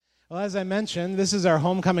Well, as I mentioned, this is our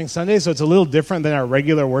Homecoming Sunday, so it's a little different than our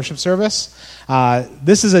regular worship service.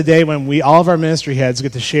 This is a day when all of our ministry heads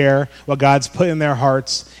get to share what God's put in their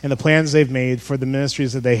hearts and the plans they've made for the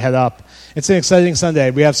ministries that they head up. It's an exciting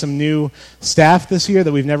Sunday. We have some new staff this year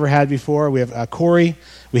that we've never had before. We have Corey,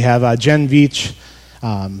 we have Jen Veach,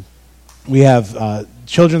 we have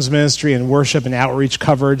children's ministry and worship and outreach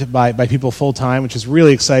covered by people full-time, which is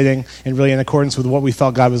really exciting and really in accordance with what we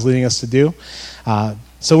felt God was leading us to do.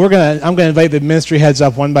 So I'm going to invite the ministry heads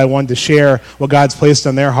up one by one to share what God's placed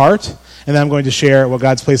on their heart, and then I'm going to share what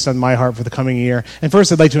God's placed on my heart for the coming year. And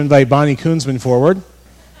first, I'd like to invite Bonnie Koonsman forward.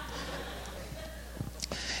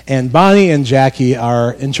 And Bonnie and Jackie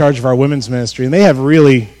are in charge of our women's ministry, and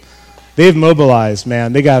they've mobilized,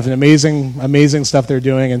 man. They got an amazing stuff they're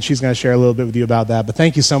doing, and she's going to share a little bit with you about that. But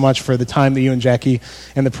thank you so much for the time that you and Jackie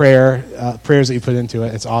and the prayers that you put into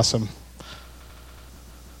it. It's awesome.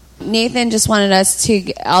 Nathan just wanted us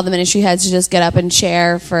all the ministry heads to just get up and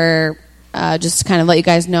share for just to kind of let you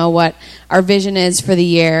guys know what our vision is for the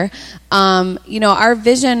year. Our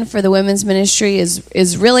vision for the women's ministry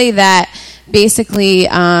is really that basically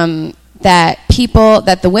that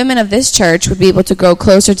the women of this church would be able to grow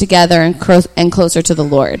closer together and closer to the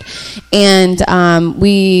Lord. And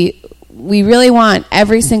we really want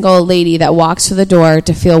every single lady that walks through the door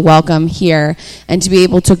to feel welcome here and to be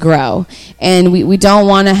able to grow. And we don't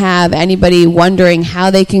want to have anybody wondering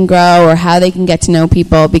how they can grow or how they can get to know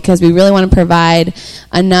people, because we really want to provide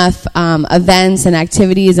enough events and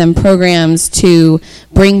activities and programs to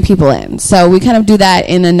bring people in. So we kind of do that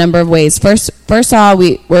in a number of ways. First of all,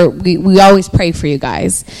 we always pray for you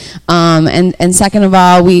guys. And second of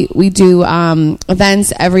all, we do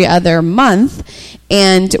events every other month.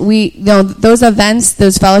 And those events,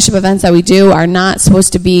 those fellowship events that we do are not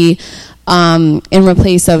supposed to be in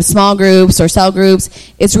replace of small groups or cell groups.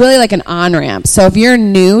 It's really like an on-ramp. So if you're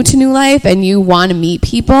new to New Life and you want to meet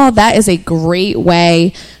people, that is a great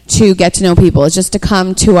way to get to know people. It's just to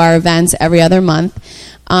come to our events every other month.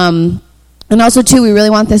 And also, too, we really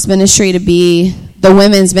want this ministry to be the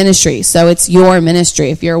women's ministry. So it's your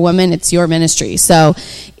ministry. If you're a woman, it's your ministry. So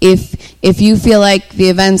if you feel like the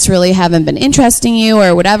events really haven't been interesting you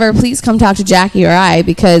or whatever, please come talk to Jackie or I,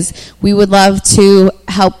 because we would love to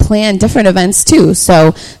help plan different events too.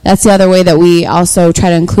 So that's the other way that we also try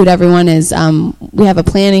to include everyone is we have a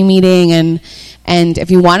planning meeting, and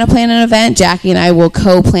if you want to plan an event, Jackie and I will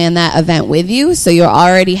co-plan that event with you. So you'll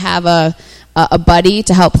already have a buddy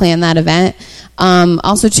to help plan that event.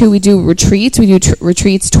 Also, too, we do retreats. We do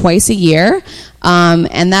retreats twice a year,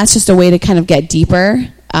 and that's just a way to kind of get deeper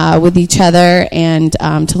with each other and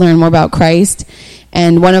to learn more about Christ.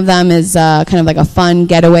 And one of them is kind of like a fun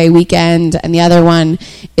getaway weekend, and the other one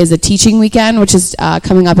is a teaching weekend, which is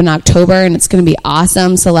coming up in October, and it's going to be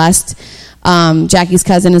awesome. Celeste, Jackie's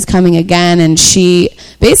cousin, is coming again, and she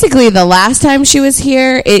basically, the last time she was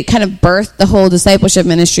here, it kind of birthed the whole discipleship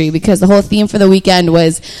ministry, because the whole theme for the weekend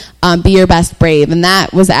was be your best brave, and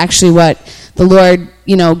that was actually what the Lord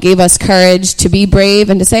gave us courage to be brave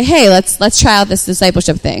and to say, hey, let's try out this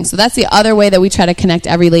discipleship thing. So that's the other way that we try to connect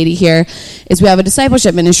every lady here, is we have a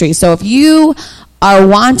discipleship ministry. So if you are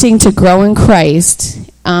wanting to grow in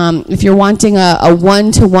Christ, if you're wanting a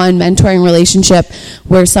one-to-one mentoring relationship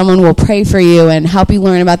where someone will pray for you and help you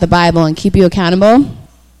learn about the Bible and keep you accountable,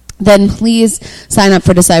 then please sign up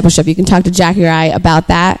for discipleship. You can talk to Jackie or I about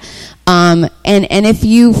that. And if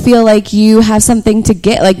you feel like you have something to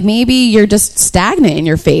get, like maybe you're just stagnant in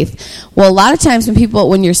your faith. Well, a lot of times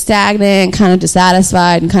when you're stagnant and kind of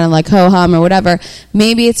dissatisfied and kind of like ho-hum or whatever,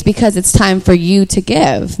 maybe it's because it's time for you to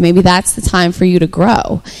give. Maybe that's the time for you to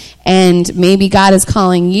grow. And maybe God is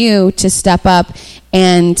calling you to step up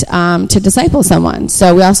and to disciple someone.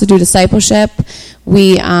 So we also do discipleship.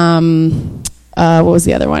 We, what was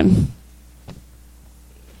the other one?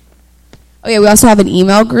 Oh, yeah, we also have an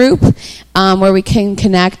email group where we can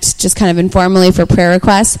connect just kind of informally for prayer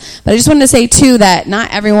requests. But I just wanted to say, too, that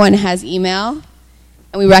not everyone has email,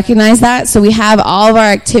 and we recognize that. So we have all of our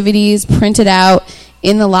activities printed out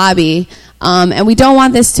in the lobby, and we don't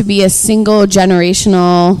want this to be a single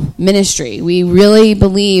generational ministry. We really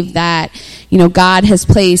believe that, God has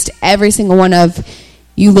placed every single one of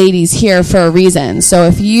you ladies here for a reason. So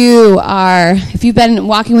if you've been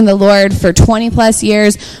walking with the Lord for 20 plus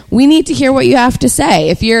years, we need to hear what you have to say.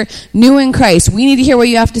 If you're new in Christ, we need to hear what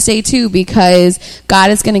you have to say too, because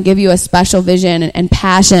God is going to give you a special vision and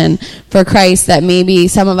passion for Christ that maybe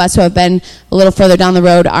some of us who have been a little further down the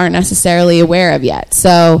road aren't necessarily aware of yet.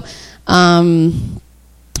 So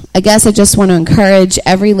I guess I just want to encourage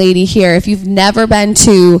every lady here. If you've never been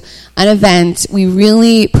to an event, we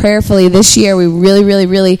really, prayerfully this year, we really, really,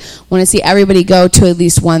 really want to see everybody go to at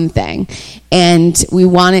least one thing. And we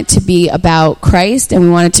want it to be about Christ, and we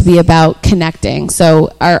want it to be about connecting.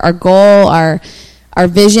 So our goal, our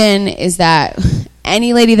vision is that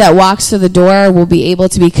any lady that walks through the door will be able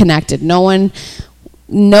to be connected. No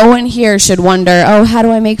one here should wonder, oh, how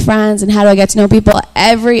do I make friends and how do I get to know people?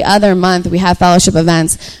 Every other month we have fellowship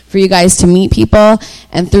events for you guys to meet people,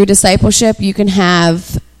 and through discipleship you can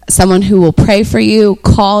have someone who will pray for you,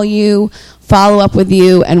 call you, follow up with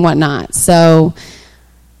you, and whatnot. So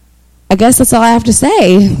I guess that's all I have to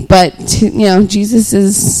say, but Jesus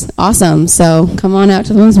is awesome, so come on out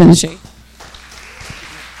to the women's ministry.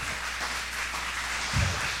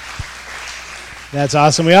 That's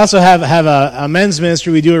awesome. We also have a men's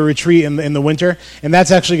ministry. We do a retreat in the winter, and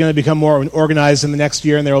that's actually going to become more organized in the next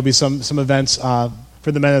year, and there will be some events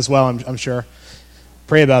for the men as well, I'm sure.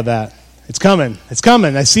 Pray about that. It's coming. It's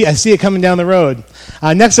coming. I see it coming down the road.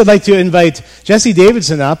 Next, I'd like to invite Jesse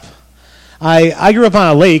Davidson up. I grew up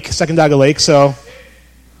on a lake, Secundaga Lake, so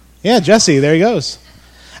yeah, Jesse, there he goes.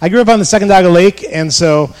 I grew up on the Secundaga Lake, and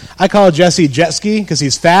so I call Jesse Jet Ski because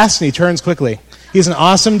he's fast and he turns quickly. He's an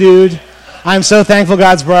awesome dude. I'm so thankful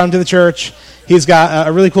God's brought him to the church. He's got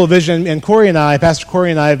a really cool vision, and Pastor Corey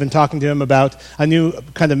and I have been talking to him about a new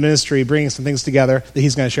kind of ministry, bringing some things together that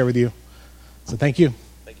he's going to share with you. So thank you.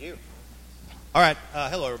 Thank you. All right.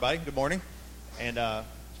 Hello, everybody. Good morning. And it's a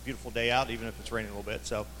beautiful day out, even if it's raining a little bit.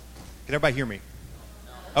 So can everybody hear me?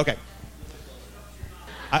 Okay.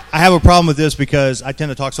 I have a problem with this because I tend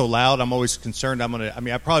to talk so loud. I'm always concerned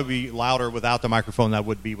I'd probably be louder without the microphone than I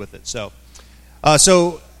would be with it. So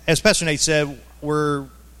as Pastor Nate said,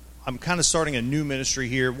 I'm kind of starting a new ministry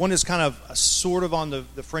here. One is kind of sort of on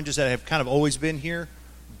the fringes that have kind of always been here,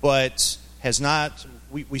 but has not.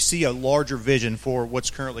 We see a larger vision for what's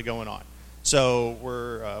currently going on.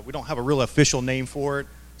 So we don't have a real official name for it.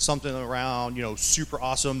 Something around super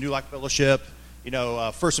awesome New Life Fellowship,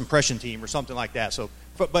 first impression team or something like that. So,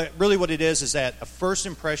 but really what it is that a first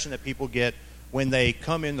impression that people get when they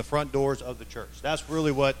come in the front doors of the church. That's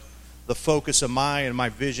really what the focus of my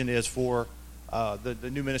vision is for the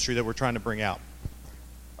new ministry that we're trying to bring out.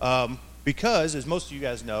 Because, as most of you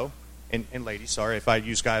guys know, and ladies, sorry if I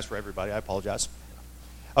use guys for everybody, I apologize.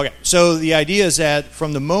 Okay, so the idea is that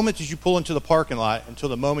from the moment that you pull into the parking lot until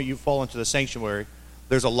the moment you fall into the sanctuary,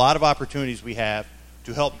 there's a lot of opportunities we have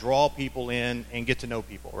to help draw people in and get to know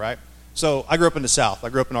people, right? So I grew up in the South. I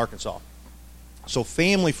grew up in Arkansas. So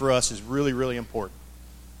family for us is really, really important,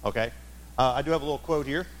 okay? I do have a little quote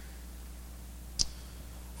here.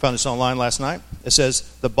 Found this online last night. It says,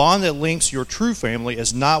 "The bond that links your true family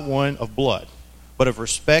is not one of blood, but of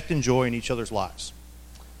respect and joy in each other's lives."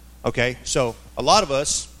 Okay, so a lot of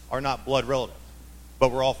us are not blood relative,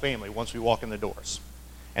 but we're all family once we walk in the doors.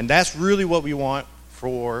 And that's really what we want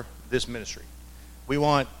for this ministry. We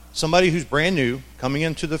want somebody who's brand new coming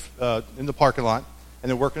into in the parking lot and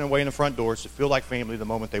they're working their way in the front doors to feel like family the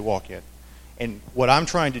moment they walk in. And what I'm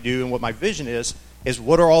trying to do and what my vision is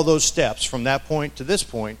what are all those steps from that point to this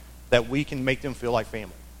point that we can make them feel like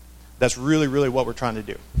family. That's really, really what we're trying to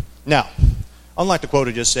do. Now, unlike the quote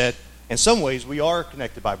I just said, in some ways we are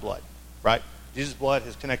connected by blood, right? Jesus' blood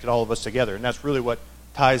has connected all of us together, and that's really what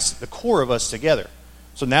ties the core of us together.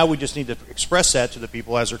 So now we just need to express that to the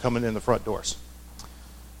people as they're coming in the front doors.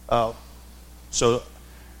 So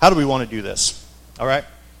how do we want to do this? All right?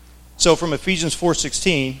 So from Ephesians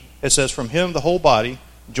 4:16, it says, "From him the whole body,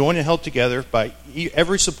 joined and held together by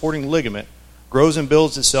every supporting ligament, grows and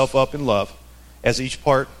builds itself up in love as each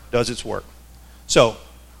part does its work." So,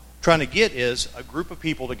 trying to get is a group of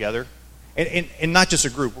people together, and not just a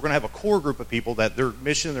group. We're going to have a core group of people that their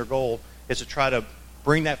mission, their goal is to try to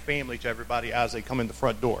bring that family to everybody as they come in the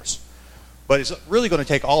front doors. But it's really going to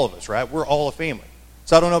take all of us, right? We're all a family.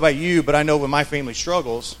 So I don't know about you, but I know when my family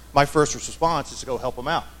struggles, my first response is to go help them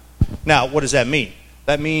out. Now, what does that mean?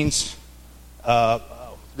 That means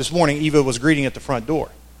this morning, Eva was greeting at the front door.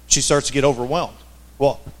 She starts to get overwhelmed.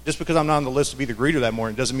 Well, just because I'm not on the list to be the greeter that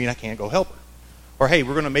morning doesn't mean I can't go help her. Or, hey,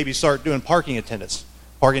 we're going to maybe start doing parking attendants.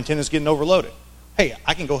 Parking attendants getting overloaded. Hey,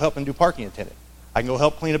 I can go help and do parking attendant. I can go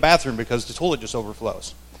help clean a bathroom because the toilet just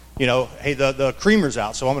overflows. Hey, the creamer's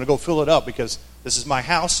out, so I'm going to go fill it up because this is my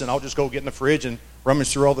house, and I'll just go get in the fridge and rummage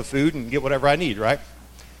through all the food and get whatever I need, right?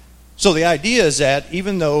 So the idea is that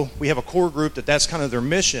even though we have a core group that's kind of their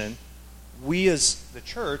mission, we as the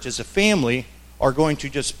church, as a family, are going to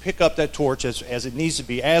just pick up that torch as it needs to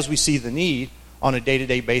be as we see the need on a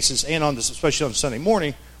day-to-day basis and especially on Sunday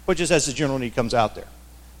morning, but just as the general need comes out there.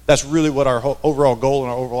 That's really what our overall goal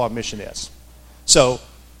and our overall mission is. So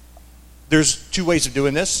there's two ways of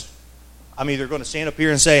doing this. I'm either going to stand up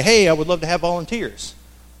here and say, hey, I would love to have volunteers.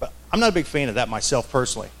 But I'm not a big fan of that myself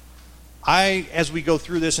personally. As we go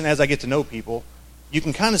through this and as I get to know people, you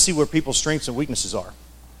can kind of see where people's strengths and weaknesses are.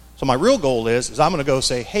 So my real goal is I'm going to go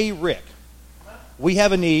say, hey, Rick, we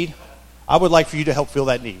have a need. I would like for you to help fill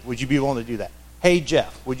that need. Would you be willing to do that? Hey,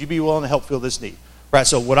 Jeff, would you be willing to help fill this need? Right,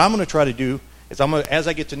 so what I'm going to try to do is as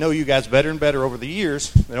I get to know you guys better and better over the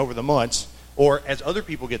years and over the months, or as other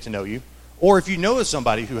people get to know you, or if you know of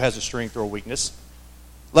somebody who has a strength or a weakness,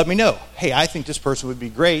 let me know. Hey, I think this person would be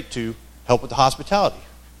great to help with the hospitality,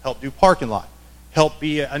 help do parking lot, help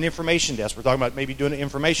be an information desk. We're talking about maybe doing an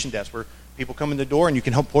information desk where people come in the door and you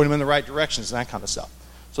can help point them in the right directions and that kind of stuff.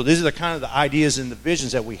 So these are the kind of the ideas and the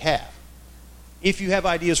visions that we have. If you have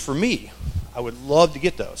ideas for me, I would love to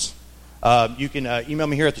get those. You can email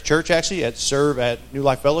me here at the church, actually, at serve@New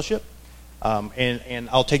Life Fellowship. And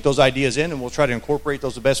I'll take those ideas in, and we'll try to incorporate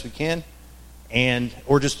those the best we can.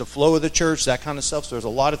 Or just the flow of the church, that kind of stuff. So there's a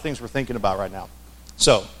lot of things we're thinking about right now.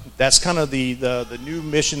 So that's kind of the new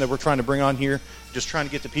mission that we're trying to bring on here. Just trying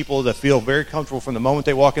to get the people to feel very comfortable from the moment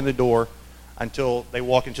they walk in the door until they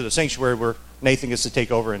walk into the sanctuary where Nathan gets to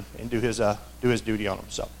take over and do his duty on them.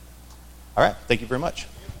 So, all right, thank you very much.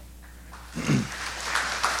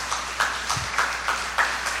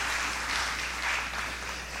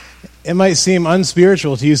 It might seem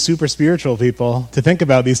unspiritual to you super spiritual people to think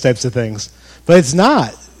about these types of things, but it's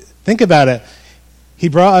not. Think about it. He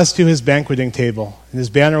brought us to his banqueting table, and his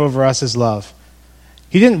banner over us is love.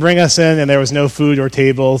 He didn't bring us in and there was no food or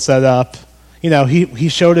table set up. He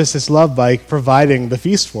showed us his love by providing the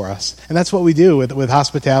feast for us. And that's what we do with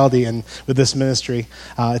hospitality and with this ministry.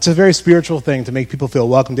 It's a very spiritual thing to make people feel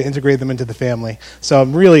welcome, to integrate them into the family. So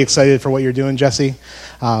I'm really excited for what you're doing, Jesse.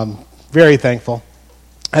 Very thankful.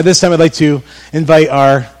 At this time, I'd like to invite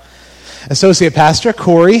our associate pastor,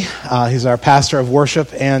 Corey. He's our pastor of worship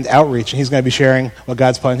and outreach, and he's going to be sharing what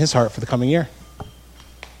God's put in his heart for the coming year.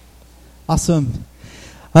 Awesome.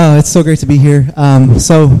 Oh, it's so great to be here.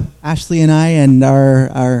 So Ashley and I and our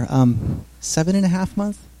 7.5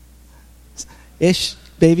 month-ish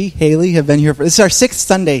baby, Haley, have been here this is our 6th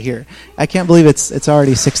Sunday here. I can't believe it's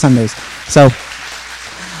already 6 Sundays. So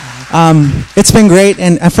it's been great.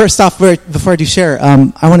 And first off, before I do share,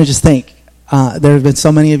 I want to just thank. There have been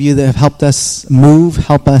so many of you that have helped us move,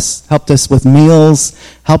 helped us with meals,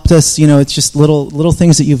 helped us. It's just little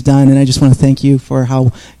things that you've done, and I just want to thank you for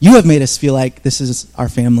how you have made us feel like this is our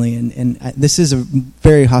family, and this is a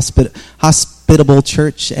very hospitable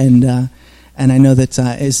church, and I know that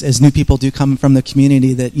as new people do come from the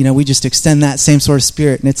community, that we just extend that same sort of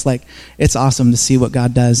spirit, and it's awesome to see what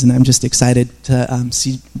God does, and I'm just excited to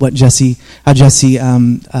see how Jesse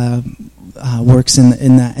works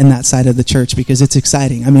in that side of the church, because it's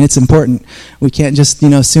exciting. I mean, it's important. We can't just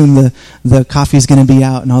assume the coffee's going to be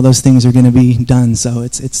out and all those things are going to be done. So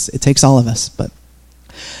it takes all of us. But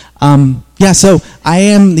so I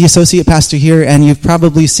am the associate pastor here, and you've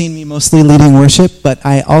probably seen me mostly leading worship, but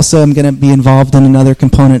I also am going to be involved in another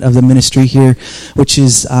component of the ministry here, which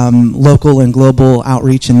is local and global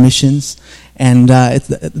outreach and missions. And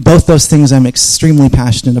both those things I'm extremely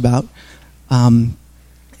passionate about.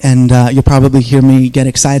 And you'll probably hear me get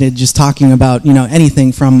excited just talking about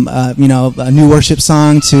anything from a new worship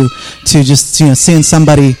song to just seeing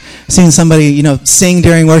somebody sing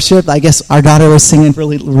during worship. I guess our daughter was singing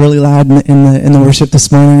really really loud in the worship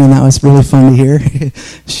this morning, and that was really fun to hear.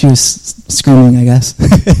 She was screaming, I guess.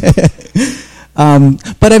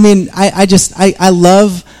 But I mean, I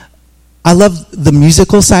love the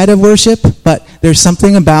musical side of worship, but there's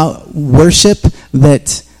something about worship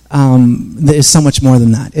that is so much more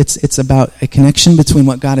than that. It's about a connection between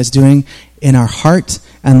what God is doing in our heart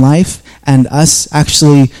and life and us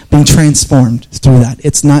actually being transformed through that.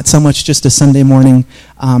 It's not so much just a Sunday morning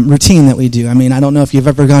routine that we do. I mean, I don't know if you've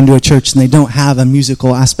ever gone to a church and they don't have a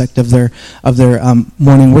musical aspect of their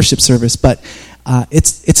morning worship service, but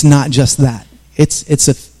it's not just that. It's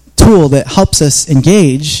a tool that helps us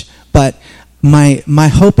engage, but my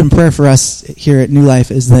hope and prayer for us here at New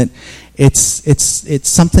Life is that it's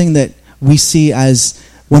something that we see as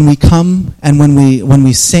when we come and when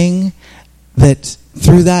we sing, that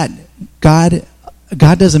through that God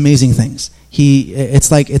does amazing things.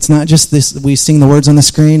 It's not just this, we sing the words on the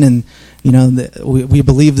screen and we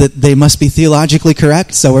believe that they must be theologically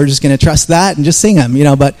correct, so we're just going to trust that and just sing them,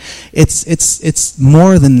 but it's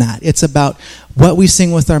more than that. It's about what we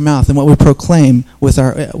sing with our mouth and what we proclaim with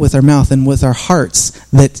our mouth and with our hearts,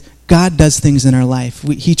 that God does things in our life.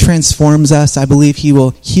 He transforms us. I believe He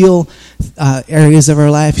will heal areas of our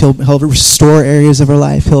life. He'll restore areas of our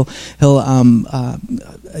life. He'll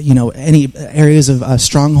any areas of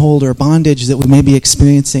stronghold or bondage that we may be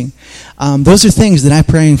experiencing. Those are things that I'm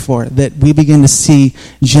praying for, that we begin to see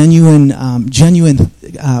genuine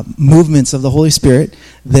movements of the Holy Spirit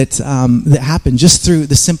that happen just through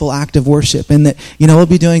the simple act of worship. And that, we'll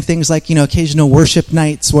be doing things like, occasional worship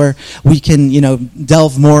nights where we can,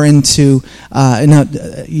 delve more into,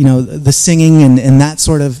 the singing and that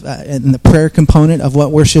sort of, and the prayer component of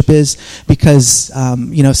what worship is. Because,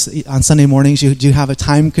 on Sunday mornings you do have a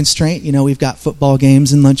time constraint. We've got football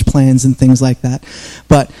games and lunch plans and things like that.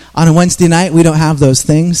 But on a Wednesday night, we don't have those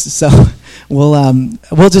things. So we'll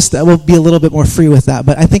be a little bit more free with that.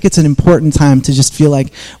 But I think it's an important time to just feel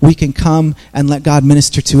like we can come and let God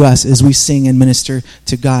minister to us as we sing and minister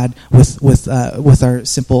to God with our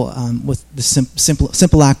simple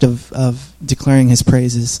simple act of declaring His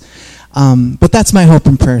praises. But that's my hope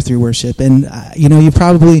and prayer through worship. And you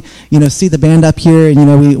probably see the band up here,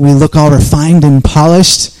 and we look all refined and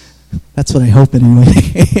polished. That's what I hope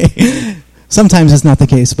anyway. Sometimes it's not the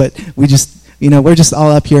case, but we just we're just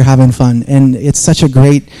all up here having fun, and it's such a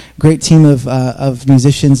great team of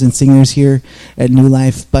musicians and singers here at New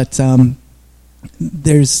Life. But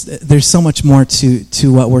there's so much more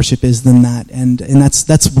to what worship is than that, and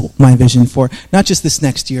that's my vision for not just this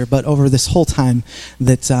next year, but over this whole time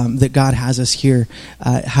that God has us here,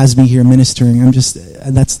 has me here ministering.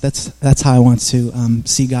 That's how I want to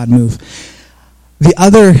see God move. The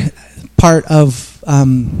other part of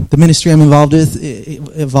the ministry I'm involved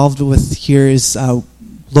with here is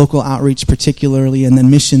local outreach, particularly, and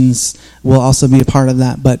then missions will also be a part of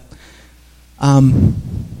that. But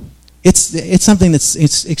it's something that's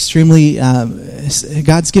extremely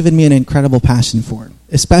God's given me an incredible passion for it,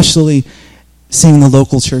 especially seeing the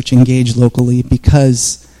local church engage locally,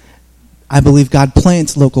 because I believe God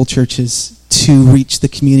plants local churches to reach the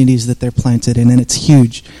communities that they're planted in, and it's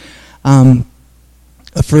huge.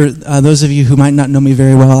 For those of you who might not know me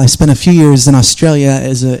very well, I spent a few years in Australia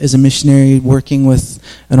as a missionary working with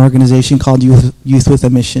an organization called Youth with a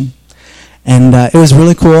Mission. And it was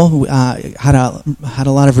really cool. Had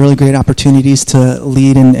a lot of really great opportunities to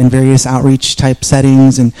lead in various outreach type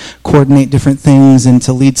settings and coordinate different things, and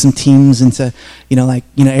to lead some teams into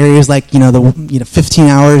areas like 15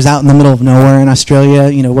 hours out in the middle of nowhere in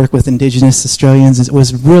Australia. Work with Indigenous Australians. It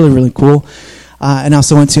was really, really cool. And I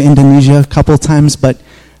also went to Indonesia a couple of times, but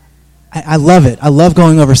I love it. I love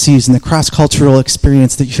going overseas and the cross-cultural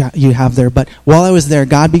experience that you have there. But while I was there,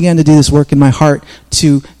 God began to do this work in my heart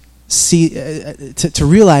to see, to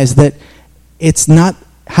realize that it's not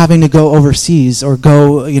having to go overseas or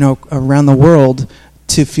go, around the world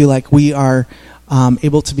to feel like we are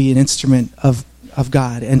able to be an instrument of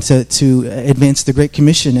God and to advance the Great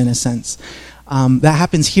Commission in a sense. That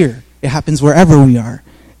happens here. It happens wherever we are.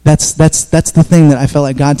 That's the thing that I felt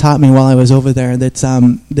like God taught me while I was over there. That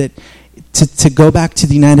to go back to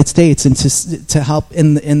the United States and to help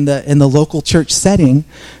in the local church setting,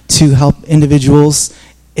 to help individuals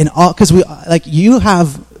in all, because you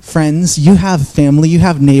have friends, you have family, you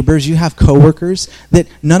have neighbors, you have coworkers that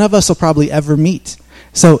none of us will probably ever meet.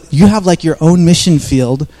 So you have like your own mission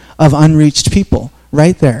field of unreached people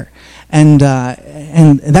right there, and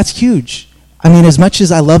that's huge. I mean, as much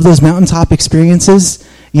as I love those mountaintop experiences,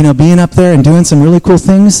 being up there and doing some really cool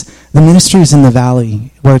things, the ministry is in the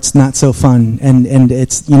valley where it's not so fun, and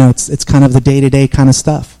it's it's kind of the day-to-day kind of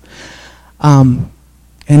stuff.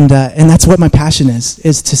 And that's what my passion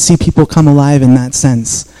is to see people come alive in that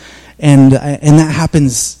sense, and that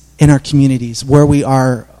happens in our communities where we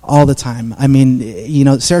are all the time. I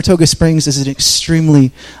mean, Saratoga Springs is an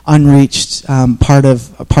extremely unreached part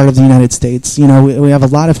of the United States. We have a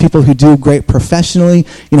lot of people who do great professionally,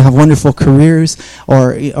 have wonderful careers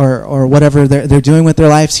or whatever they're doing with their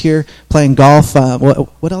lives here, playing golf.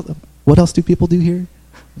 What else do people do here?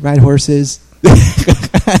 Ride horses.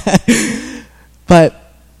 But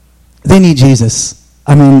they need Jesus.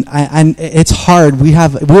 I mean, it's hard. We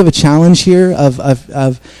have a challenge here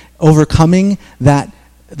of overcoming that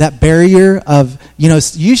barrier of,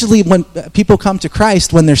 usually when people come to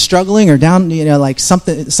Christ when they're struggling or down, like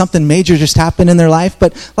something major just happened in their life.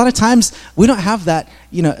 But a lot of times we don't have that,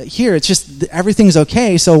 here. It's just everything's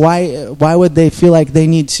okay. So why would they feel like they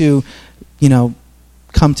need to,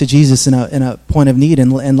 come to Jesus in a point of need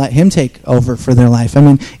and let Him take over for their life? I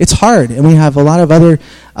mean, it's hard, and we have a lot of other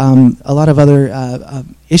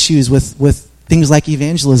issues with things like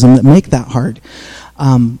evangelism that make that hard.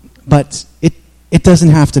 But It doesn't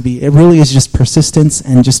have to be. It really is just persistence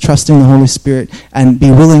and just trusting the Holy Spirit and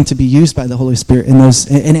be willing to be used by the Holy Spirit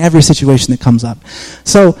in every situation that comes up.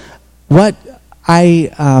 So what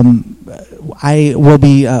I will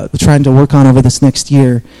be trying to work on over this next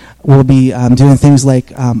year will be doing things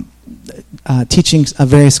like teaching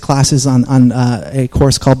various classes on a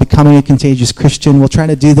course called Becoming a Contagious Christian. We'll try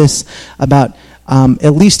to do this about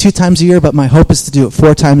at least 2 times a year, but my hope is to do it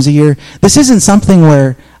 4 times a year. This isn't something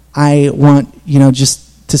where I want,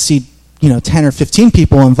 just to see, 10 or 15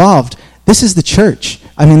 people involved. This is the church.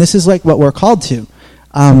 I mean, this is like what we're called to.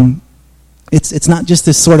 It's not just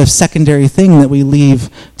this sort of secondary thing that we leave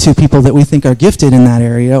to people that we think are gifted in that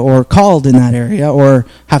area or called in that area or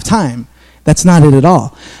have time. That's not it at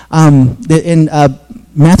all. In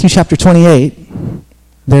Matthew chapter 28,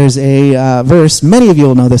 there's a verse. Many of you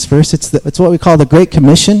will know this verse. It's what we call the Great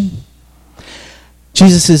Commission.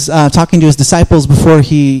 Jesus is talking to his disciples before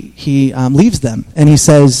he leaves them. And he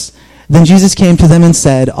says, "Then Jesus came to them and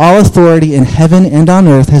said, 'All authority in heaven and on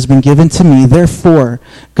earth has been given to me. Therefore,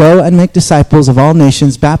 go and make disciples of all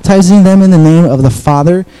nations, baptizing them in the name of the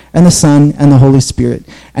Father and the Son and the Holy Spirit,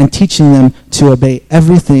 and teaching them to obey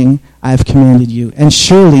everything I have commanded you. And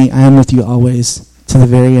surely I am with you always to the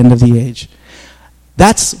very end of the age.'"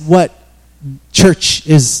 That's what church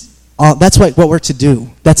is. That's what we're to do.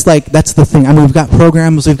 That's the thing. I mean, we've got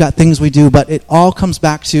programs, we've got things we do, but it all comes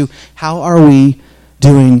back to how are we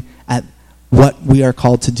doing at what we are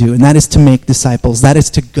called to do, and that is to make disciples. That is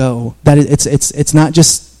to go. That is, it's not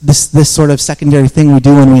just this sort of secondary thing we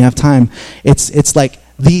do when we have time. It's like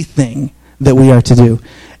the thing that we are to do.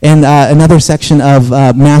 And another section of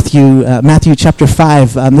Matthew chapter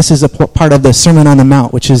 5, this is a part of the Sermon on the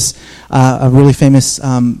Mount, which is a really famous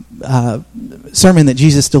sermon that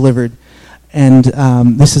Jesus delivered. And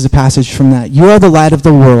this is a passage from that. "You are the light of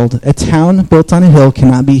the world. A town built on a hill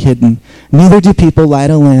cannot be hidden. Neither do people light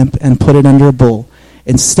a lamp and put it under a bowl.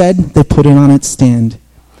 Instead, they put it on its stand,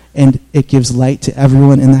 and it gives light to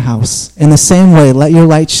everyone in the house. In the same way, let your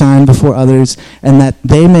light shine before others, and that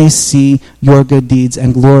they may see your good deeds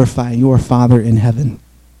and glorify your Father in heaven."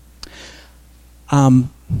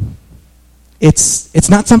 It's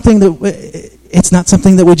not something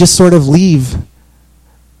that we just sort of leave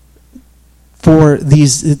for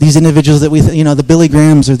these individuals that we the Billy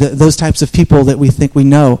Grahams or those types of people that we think we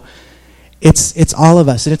know. It's all of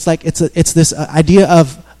us, and it's this idea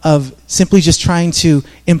of simply just trying to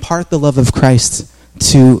impart the love of Christ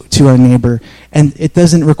to our neighbor. And it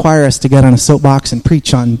doesn't require us to get on a soapbox and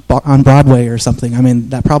preach on Broadway or something. I mean,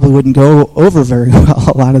 that probably wouldn't go over very well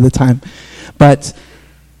a lot of the time. But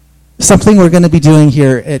something we're going to be doing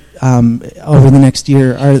here over the next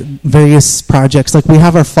year are various projects. Like we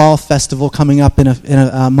have our fall festival coming up in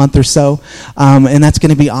a month or so, and that's going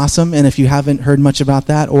to be awesome. And if you haven't heard much about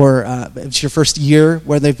that, or it's your first year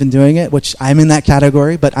where they've been doing it, which I'm in that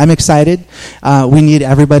category, but I'm excited. We need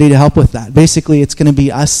everybody to help with that. Basically, it's going to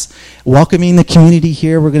be us welcoming the community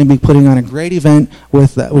here. We're going to be putting on a great event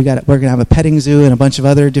with we're going to have a petting zoo and a bunch of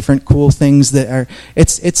other different cool things that are.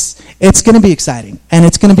 It's going to be exciting, and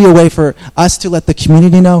it's going to be a way for us to let the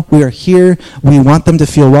community know we are here. We want them to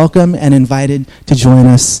feel welcome and invited to join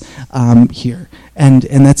us here. And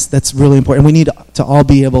that's really important. We need to all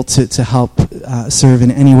be able to help serve in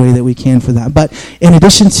any way that we can for that. But in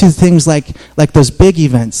addition to things like those big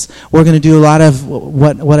events, we're going to do a lot of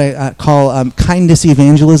what I call kindness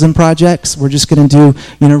evangelism projects. We're just going to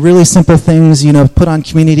do really simple things. Put on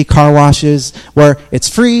community car washes where it's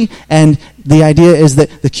free, and the idea is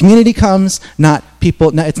that the community comes, not people.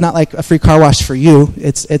 No, it's not like a free car wash for you.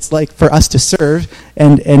 It's like for us to serve,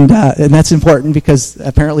 and that's important because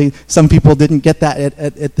apparently some people didn't get that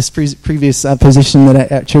at this previous position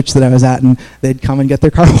at church that I was at, and they'd come and get their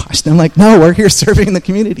car washed. And I'm like, no, we're here serving the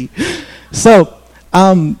community. So,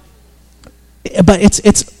 but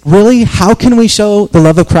it's really, how can we show the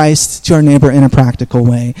love of Christ to our neighbor in a practical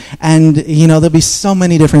way? And, there'll be so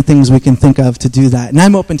many different things we can think of to do that. And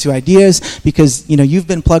I'm open to ideas because, you've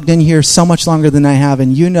been plugged in here so much longer than I have,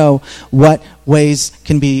 and you know what ways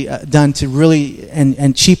can be done to really,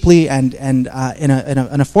 and cheaply and in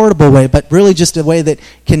an affordable way, but really just a way that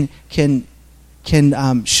can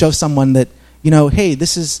show someone that, hey,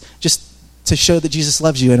 this is just to show that Jesus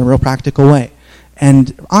loves you in a real practical way.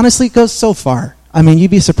 And honestly, it goes so far. I mean,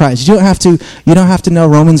 you'd be surprised. You don't have to know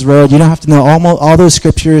Romans Road. You don't have to know all those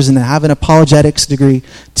scriptures and have an apologetics degree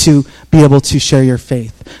to be able to share your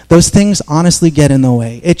faith. Those things honestly get in the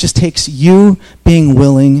way. It just takes you being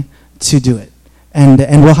willing to do it.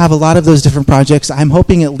 And we'll have a lot of those different projects. I'm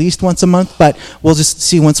hoping at least once a month, but we'll just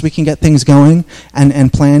see once we can get things going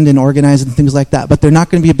and planned and organized and things like that. But they're not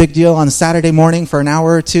going to be a big deal on a Saturday morning for an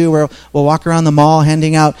hour or two where we'll walk around the mall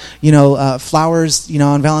handing out, flowers,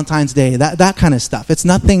 on Valentine's Day, that kind of stuff. It's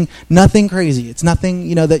nothing crazy. It's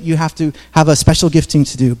nothing, that you have to have a special gifting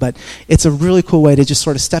to do. But it's a really cool way to just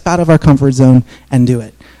sort of step out of our comfort zone and do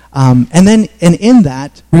it. And in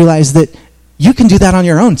that, realize that you can do that on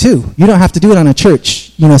your own too. You don't have to do it on a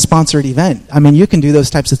church, sponsored event. I mean, you can do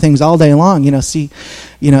those types of things all day long. See,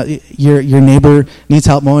 your neighbor needs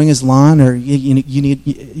help mowing his lawn, or you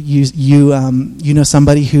need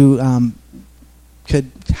somebody who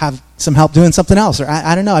could have some help doing something else, or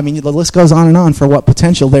I don't know. I mean, the list goes on and on for what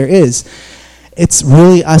potential there is. It's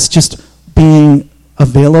really us just being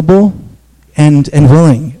available and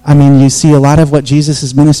willing. I mean, you see a lot of what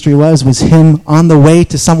Jesus' ministry was him on the way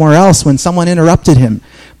to somewhere else when someone interrupted him.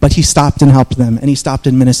 But he stopped and helped them, and he stopped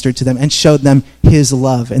and ministered to them and showed them his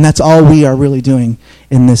love. And that's all we are really doing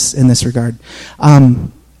in this regard.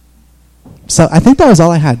 So I think that was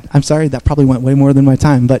all I had. I'm sorry, that probably went way more than my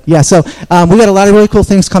time. But yeah, so we got a lot of really cool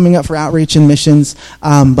things coming up for outreach and missions.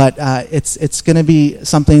 But it's going to be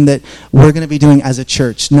something that we're going to be doing as a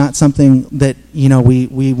church, not something that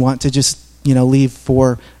we want to just leave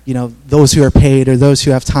for those who are paid or those who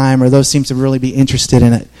have time or those seem to really be interested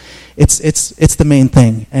in it. It's the main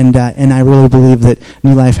thing, and I really believe that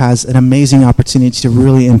New Life has an amazing opportunity to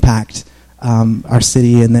really impact our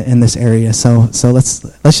city in this area. So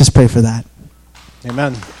let's just pray for that.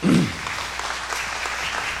 Amen.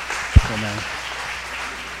 Amen.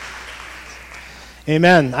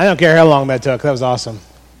 Amen. I don't care how long that took. That was awesome.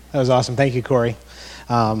 Thank you, Corey.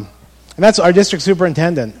 And that's our district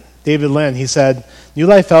superintendent, David Lynn. He said, New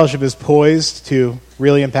Life Fellowship is poised to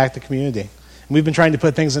really impact the community. And we've been trying to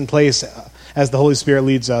put things in place as the Holy Spirit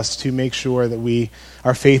leads us to make sure that we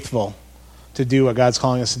are faithful to do what God's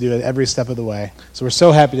calling us to do at every step of the way. So we're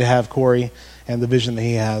so happy to have Corey and the vision that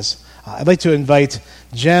he has. I'd like to invite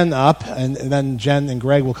Jen up, and then Jen and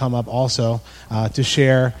Greg will come up also to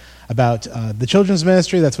share about the children's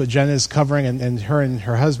ministry. That's what Jen is covering, and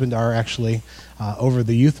her husband are actually over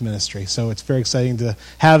the youth ministry. So it's very exciting to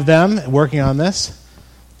have them working on this.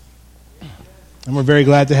 And we're very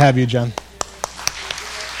glad to have you, Jen.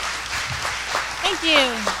 Thank you.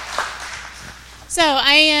 So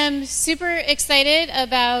I am super excited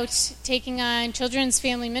about taking on children's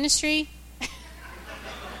family ministry.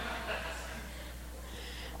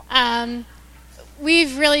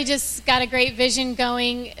 We've really just got a great vision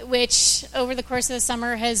going, which over the course of the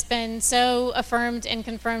summer has been so affirmed and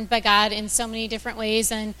confirmed by God in so many different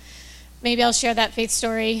ways. And maybe I'll share that faith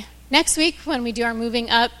story next week when we do our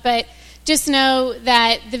moving up. But just know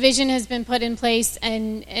that the vision has been put in place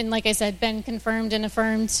and like I said, been confirmed and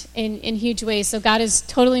affirmed in huge ways. So God is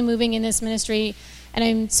totally moving in this ministry, and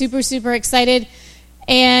I'm super, super excited.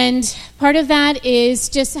 And part of that is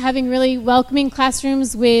just having really welcoming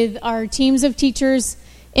classrooms with our teams of teachers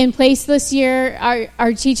in place this year.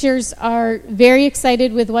 Our teachers are very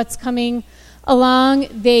excited with what's coming along.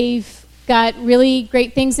 They've got really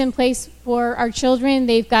great things in place for our children.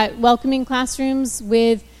 They've got welcoming classrooms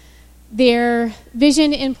with their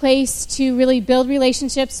vision in place to really build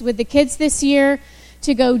relationships with the kids this year,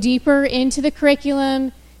 to go deeper into the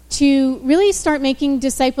curriculum, to really start making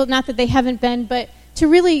disciples, not that they haven't been, but to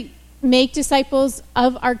really make disciples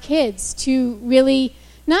of our kids, to really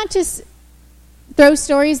not just throw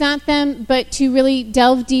stories at them, but to really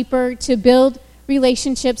delve deeper, to build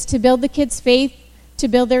relationships, to build the kids' faith, to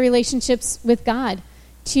build their relationships with God,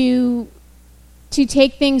 to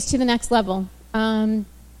take things to the next level.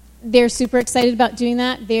 They're super excited about doing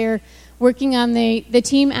that. They're working on the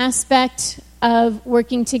team aspect of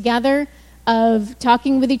working together, of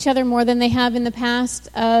talking with each other more than they have in the past,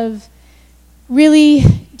 of really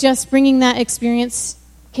just bringing that experience,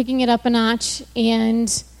 kicking it up a notch,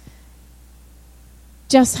 and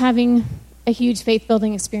just having a huge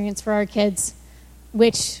faith-building experience for our kids,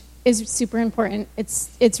 which is super important.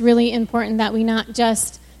 It's really important that we not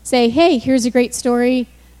just say, hey, here's a great story,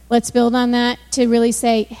 let's build on that, to really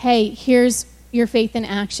say, hey, here's your faith in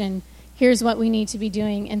action. Here's what we need to be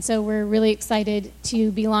doing. And so we're really excited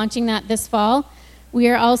to be launching that this fall. We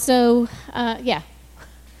are also,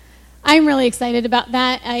 I'm really excited about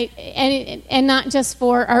that, and not just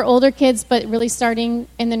for our older kids, but really starting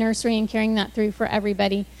in the nursery and carrying that through for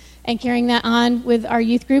everybody, and carrying that on with our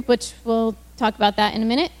youth group, which we'll talk about that in a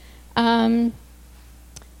minute.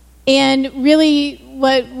 And really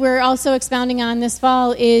what we're also expounding on this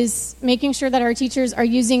fall is making sure that our teachers are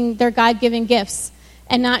using their God-given gifts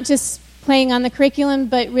and not just playing on the curriculum,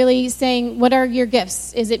 but really saying, what are your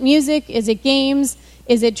gifts? Is it music? Is it games?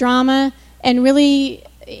 Is it drama? And really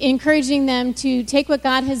encouraging them to take what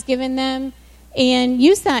God has given them and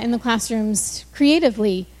use that in the classrooms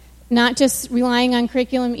creatively, not just relying on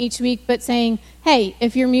curriculum each week, but saying, hey,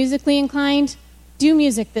 if you're musically inclined, do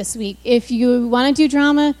music this week. If you want to do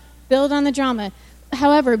drama, build on the drama.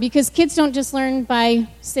 However, because kids don't just learn by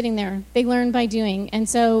sitting there, they learn by doing. And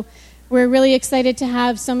so we're really excited to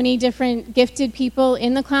have so many different gifted people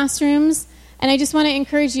in the classrooms. And I just want to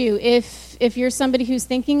encourage you, if you're somebody who's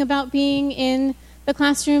thinking about being in the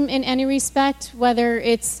classroom in any respect, whether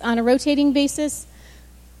it's on a rotating basis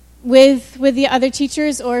with the other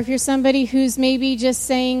teachers, or if you're somebody who's maybe just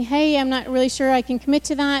saying, hey, I'm not really sure I can commit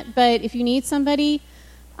to that, but if you need somebody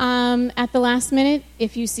at the last minute,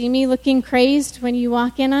 if you see me looking crazed when you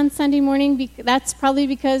walk in on Sunday morning, that's probably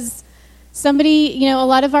because somebody, a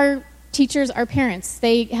lot of our teachers are parents.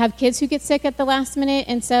 They have kids who get sick at the last minute,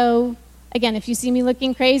 and so, again, if you see me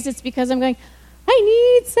looking crazed, it's because I'm going,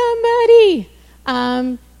 I need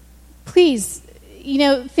somebody. Please,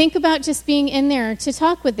 think about just being in there to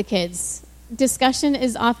talk with the kids. Discussion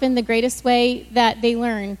is often the greatest way that they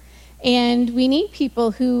learn. And we need people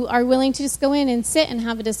who are willing to just go in and sit and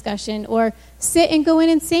have a discussion, or sit and go in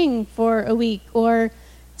and sing for a week, or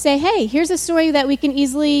say, hey, here's a story that we can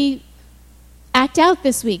easily act out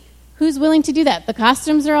this week. Who's willing to do that? The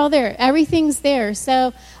costumes are all there. Everything's there.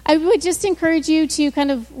 So I would just encourage you to kind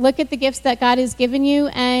of look at the gifts that God has given you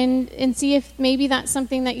and see if maybe that's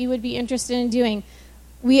something that you would be interested in doing.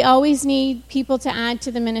 We always need people to add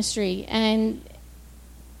to the ministry, and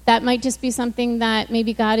that might just be something that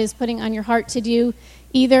maybe God is putting on your heart to do,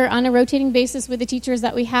 either on a rotating basis with the teachers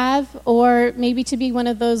that we have, or maybe to be one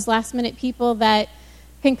of those last-minute people that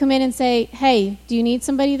can come in and say, hey, do you need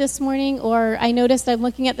somebody this morning? Or I noticed I'm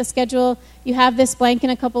looking at the schedule, you have this blank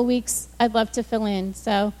in a couple weeks, I'd love to fill in.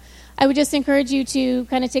 So I would just encourage you to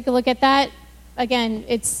kind of take a look at that. Again,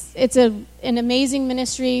 it's an amazing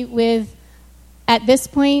ministry with, at this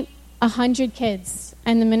point, 100 kids,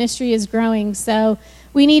 and the ministry is growing. So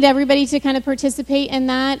we need everybody to kind of participate in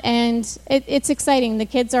that, and it's exciting. The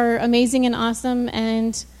kids are amazing and awesome,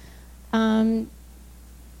 and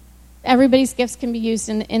everybody's gifts can be used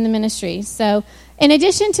in the ministry. So in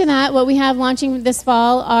addition to that, what we have launching this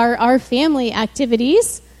fall are our family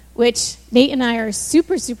activities, which Nate and I are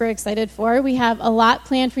super, super excited for. We have a lot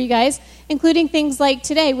planned for you guys, including things like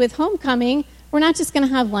today with homecoming. We're not just going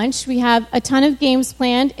to have lunch. We have a ton of games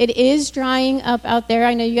planned. It is drying up out there.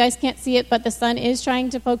 I know you guys can't see it, but the sun is trying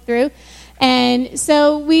to poke through. And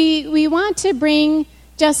so we want to bring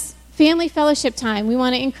just family fellowship time. We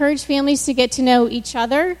want to encourage families to get to know each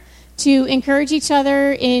other, to encourage each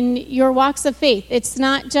other in your walks of faith. It's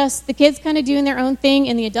not just the kids kind of doing their own thing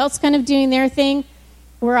and the adults kind of doing their thing.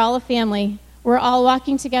 We're all a family. We're all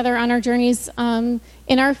walking together on our journeys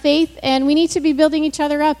in our faith, and we need to be building each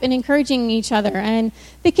other up and encouraging each other. And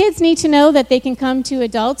the kids need to know that they can come to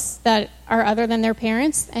adults that are other than their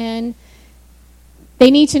parents, and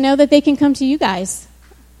they need to know that they can come to you guys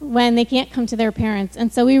when they can't come to their parents.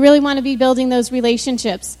 And so we really want to be building those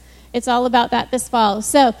relationships. It's all about that this fall.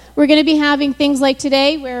 So we're going to be having things like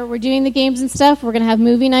today where we're doing the games and stuff. We're going to have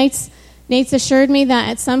movie nights. Nate's assured me that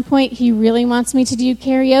at some point he really wants me to do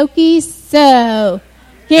karaoke. So,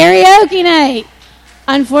 karaoke night.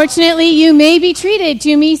 Unfortunately, you may be treated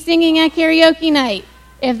to me singing at karaoke night.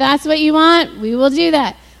 If that's what you want, we will do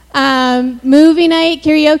that. Movie night,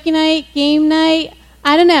 karaoke night, game night.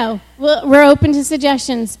 I don't know. We're open to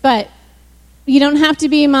suggestions, but you don't have to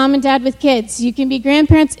be a mom and dad with kids. You can be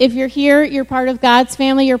grandparents. If you're here, you're part of God's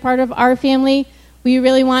family, you're part of our family. We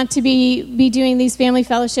really want to be doing these family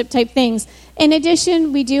fellowship type things. In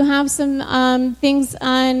addition, we do have some things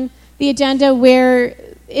on the agenda where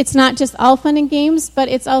it's not just all fun and games, but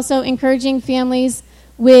it's also encouraging families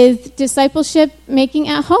with discipleship making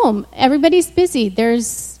at home. Everybody's busy.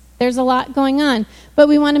 There's a lot going on, but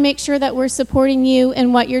we want to make sure that we're supporting you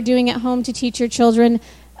in what you're doing at home to teach your children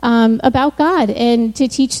about God and to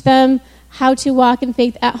teach them how to walk in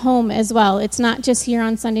faith at home as well. It's not just here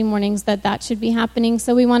on Sunday mornings that should be happening.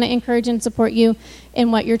 So we want to encourage and support you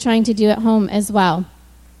in what you're trying to do at home as well.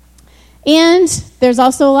 And there's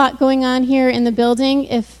also a lot going on here in the building.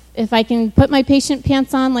 If I can put my patient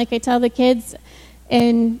pants on, like I tell the kids,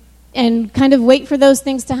 and kind of wait for those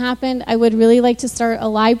things to happen, I would really like to start a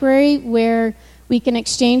library where we can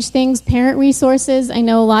exchange things, parent resources. I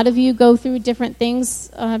know a lot of you go through different things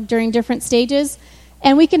during different stages,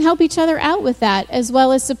 and we can help each other out with that, as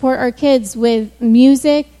well as support our kids with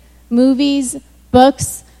music, movies,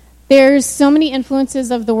 books. There's so many influences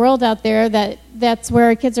of the world out there that's where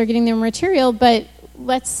our kids are getting their material, but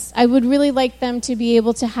I would really like them to be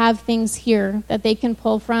able to have things here that they can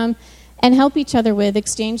pull from and help each other with,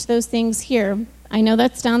 exchange those things here. I know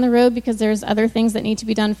that's down the road because there's other things that need to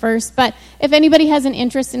be done first, but if anybody has an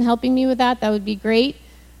interest in helping me with that would be great.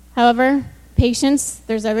 However, patience,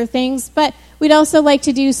 there's other things, but we'd also like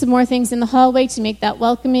to do some more things in the hallway to make that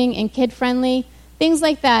welcoming and kid-friendly, things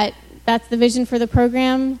like that. That's the vision for the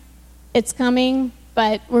program. It's coming,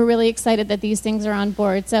 but we're really excited that these things are on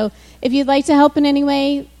board. So if you'd like to help in any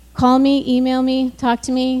way, call me, email me, talk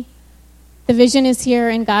to me. The vision is here,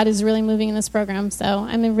 and God is really moving in this program. So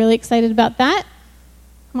I'm really excited about that.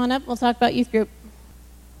 Come on up. We'll talk about youth group.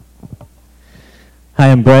 Hi,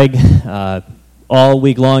 I'm Greg. All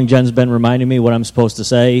week long, Jen's been reminding me what I'm supposed to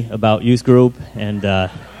say about youth group, and I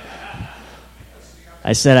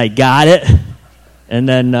said I got it, and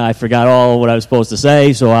then I forgot all what I was supposed to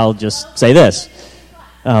say, so I'll just say this.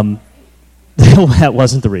 That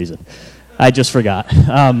wasn't the reason. I just forgot.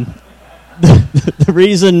 The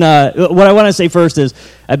reason, what I want to say first is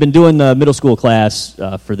I've been doing the middle school class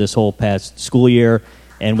for this whole past school year,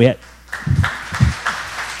 and we had...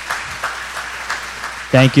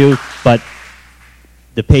 Thank you, but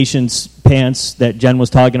the patient's pants that Jen was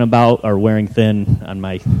talking about are wearing thin on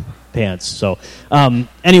my pants. So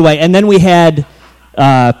anyway, and then we had...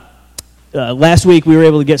 last week, we were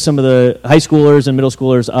able to get some of the high schoolers and middle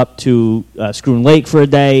schoolers up to Scroon Lake for a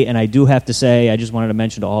day, and I do have to say, I just wanted to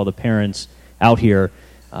mention to all the parents out here,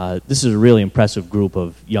 this is a really impressive group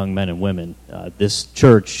of young men and women. This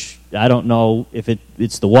church, I don't know if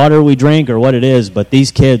it's the water we drink or what it is, but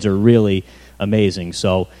these kids are really amazing.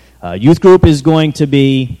 So youth group is going to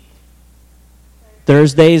be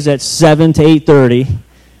Thursdays at 7 to 8:30.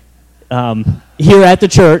 Here at the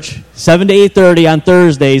church, 7 to 8:30 on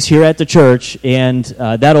Thursdays here at the church, and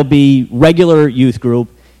that'll be regular youth group.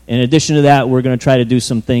 In addition to that, we're going to try to do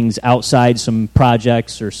some things outside, some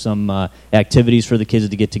projects or some activities for the kids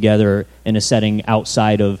to get together in a setting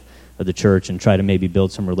outside of the church and try to maybe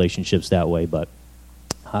build some relationships that way. But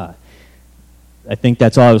I think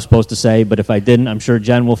that's all I was supposed to say, but if I didn't, I'm sure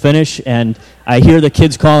Jen will finish, and I hear the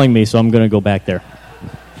kids calling me, so I'm going to go back there.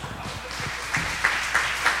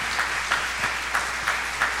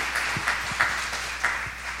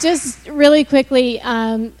 Just really quickly,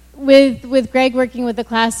 with Greg working with the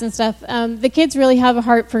class and stuff, the kids really have a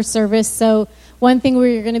heart for service. So one thing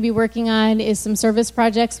we're going to be working on is some service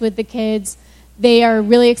projects with the kids. They are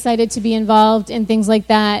really excited to be involved in things like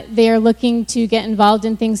that. They are looking to get involved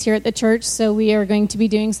in things here at the church, so we are going to be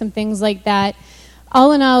doing some things like that.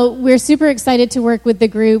 All in all, we're super excited to work with the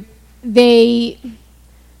group. They,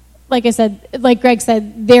 like I said, like Greg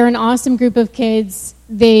said, they're an awesome group of kids.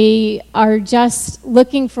 They are just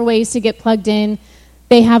looking for ways to get plugged in.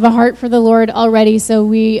 They have a heart for the Lord already, so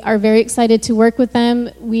we are very excited to work with them.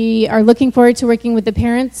 We are looking forward to working with the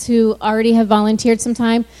parents who already have volunteered some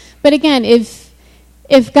time. But again, if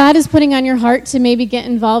God is putting on your heart to maybe get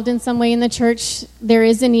involved in some way in the church, there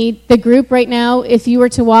is a need. The group right now, if you were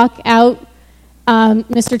to walk out,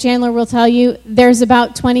 Mr. Chandler will tell you, there's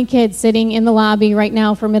about 20 kids sitting in the lobby right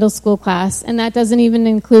now for middle school class, and that doesn't even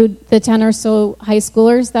include the 10 or so high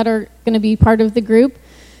schoolers that are going to be part of the group.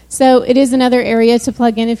 So it is another area to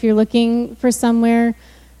plug in if you're looking for somewhere.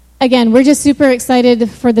 Again, we're just super excited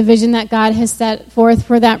for the vision that God has set forth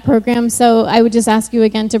for that program. So I would just ask you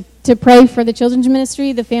again to pray for the children's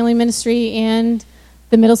ministry, the family ministry, and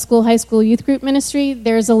the middle school, high school youth group ministry.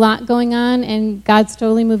 There's a lot going on, and God's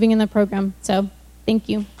totally moving in the program. So thank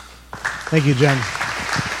you. Thank you, Jen.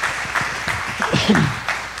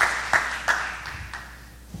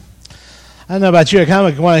 I don't know about you. I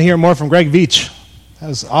kind of want to hear more from Greg Veach. That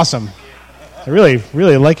was awesome. I really,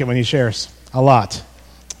 really like it when he shares a lot.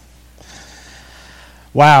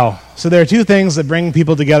 Wow. So there are two things that bring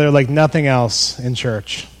people together like nothing else in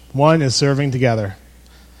church. One is serving together.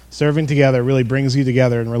 Serving together really brings you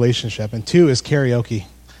together in relationship. And two is karaoke.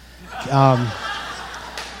 I'm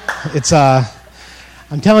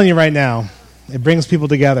telling you right now, it brings people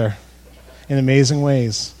together in amazing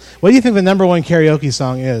ways. What do you think the number one karaoke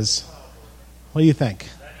song is? What do you think?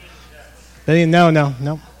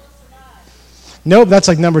 No. Nope, that's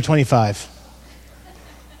like number 25.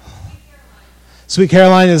 Sweet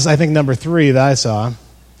Caroline is, I think, number 3 that I saw.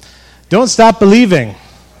 Don't Stop Believing.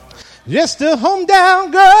 Just a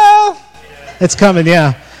hometown girl. It's coming,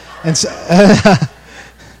 yeah. And so,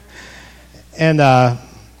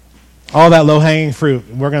 all that low-hanging fruit.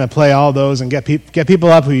 We're going to play all those and get people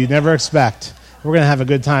up who you'd never expect. We're going to have a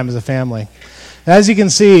good time as a family. As you can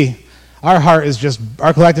see, our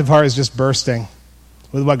collective heart is just bursting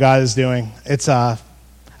with what God is doing. It's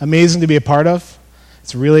amazing to be a part of.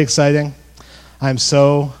 It's really exciting. I'm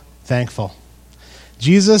so thankful.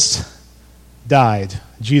 Jesus died,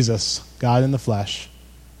 Jesus, God in the flesh,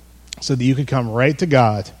 so that you could come right to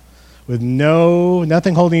God with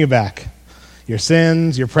nothing holding you back. Your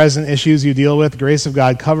sins, your present issues you deal with, the grace of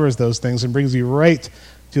God covers those things and brings you right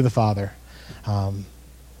to the Father.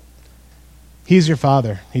 He's your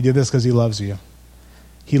Father. He did this because he loves you.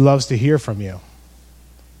 He loves to hear from you.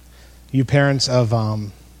 You parents of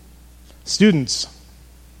students,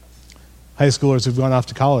 high schoolers who've gone off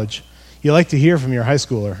to college, you like to hear from your high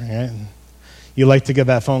schooler, right? You like to get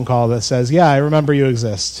that phone call that says, yeah, I remember you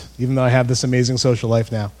exist, even though I have this amazing social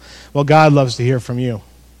life now. Well, God loves to hear from you.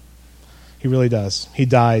 He really does. He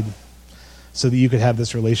died so that you could have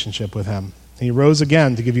this relationship with him. And he rose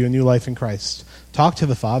again to give you a new life in Christ. Talk to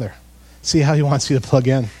the Father. See how he wants you to plug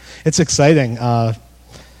in. It's exciting.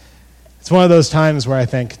 It's one of those times where I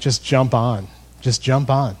think, just jump on. Just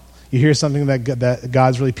jump on. You hear something that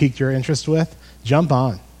God's really piqued your interest with, jump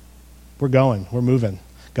on. We're going. We're moving.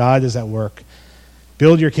 God is at work.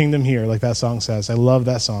 Build your kingdom here, like that song says. I love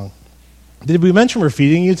that song. Did we mention we're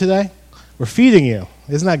feeding you today? We're feeding you.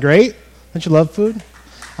 Isn't that great? Don't you love food?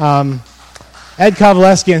 Ed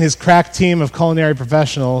Kovaleski and his crack team of culinary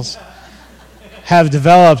professionals have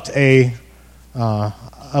developed a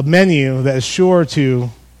menu that is sure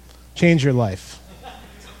to change your life,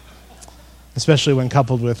 especially when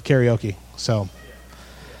coupled with karaoke. So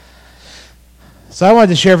I wanted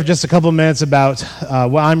to share for just a couple of minutes about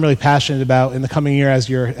what I'm really passionate about in the coming year as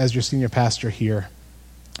your senior pastor here.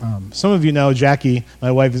 Some of you know Jackie,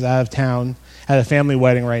 my wife, is out of town at a family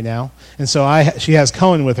wedding right now, and so she has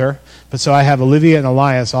Cohen with her, but so I have Olivia and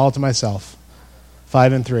Elias all to myself,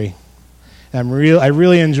 5 and 3. And I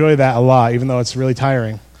really enjoy that a lot, even though it's really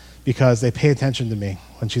tiring, because they pay attention to me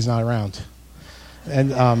when she's not around.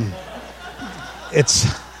 And I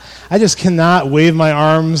just cannot wave my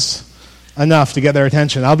arms enough to get their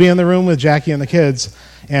attention. I'll be in the room with Jackie and the kids,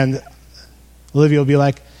 and Olivia will be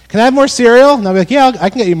like, can I have more cereal? And I'll be like, yeah, I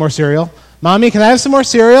can get you more cereal. Mommy, can I have some more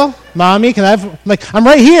cereal? Mommy, can I have... I'm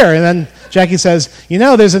right here. And then Jackie says,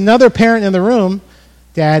 there's another parent in the room.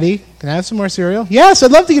 Daddy, can I have some more cereal? Yes,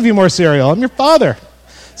 I'd love to give you more cereal. I'm your father.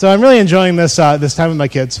 So I'm really enjoying this time with my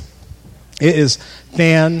kids. It is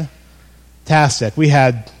fantastic. We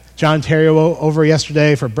had John Terrio over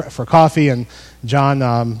yesterday for coffee, and John,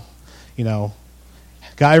 got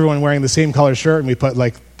everyone wearing the same color shirt, and we put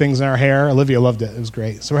things in our hair. Olivia loved it. It was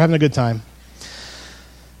great. So we're having a good time.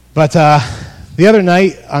 But the other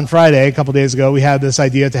night on Friday, a couple days ago, we had this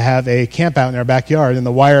idea to have a camp out in our backyard, in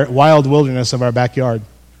the wild wilderness of our backyard.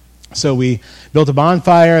 So we built a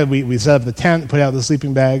bonfire, we set up the tent, put out the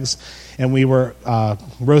sleeping bags, and we were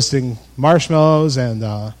roasting marshmallows and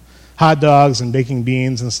hot dogs and baking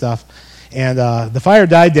beans and stuff. And the fire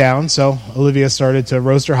died down, so Olivia started to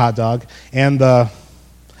roast her hot dog, and the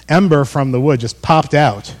ember from the wood just popped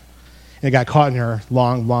out, and it got caught in her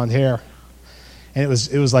long blonde hair. And it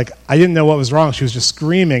was like, I didn't know what was wrong. She was just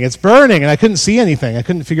screaming, it's burning, and I couldn't see anything. I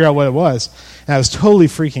couldn't figure out what it was. And I was totally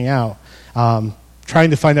freaking out, trying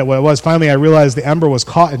to find out what it was. Finally, I realized the ember was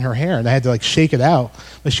caught in her hair, and I had to shake it out.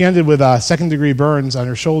 But she ended with second-degree burns on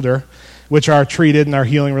her shoulder, which are treated and are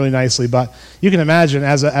healing really nicely. But you can imagine,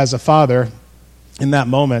 as a father, in that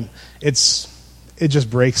moment, it just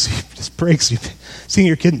breaks you. It just breaks you. Seeing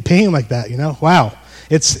your kid in pain like that, wow.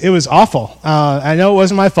 It was awful. I know it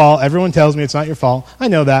wasn't my fault. Everyone tells me it's not your fault. I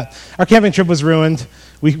know that. Our camping trip was ruined.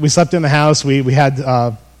 We slept in the house. We had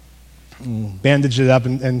bandaged it up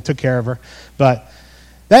and took care of her. But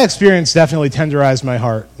that experience definitely tenderized my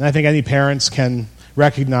heart. And I think any parents can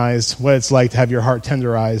recognize what it's like to have your heart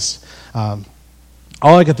tenderized.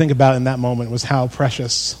 All I could think about in that moment was how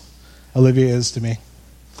precious Olivia is to me,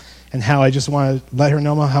 and how I just want to let her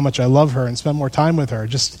know how much I love her and spend more time with her.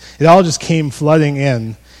 It all just came flooding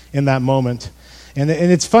in that moment. And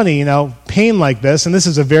it's funny, pain like this, and this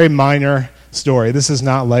is a very minor story. This is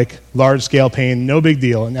not like large-scale pain, no big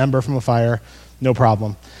deal. An ember from a fire, no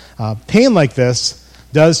problem. Pain like this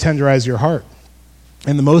does tenderize your heart.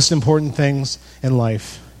 And the most important things in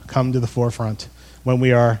life come to the forefront when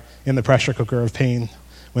we are in the pressure cooker of pain,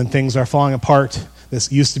 when things are falling apart.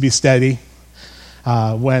 This used to be steady.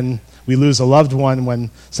 When we lose a loved one,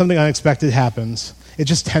 when something unexpected happens, it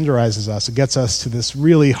just tenderizes us. It gets us to this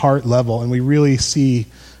really heart level, and we really see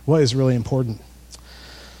what is really important.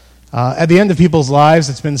 At the end of people's lives,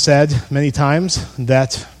 it's been said many times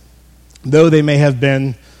that though they may have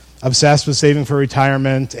been obsessed with saving for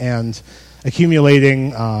retirement and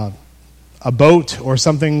accumulating a boat or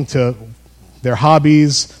something to their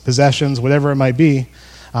hobbies, possessions, whatever it might be,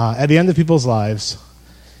 at the end of people's lives,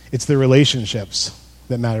 it's the relationships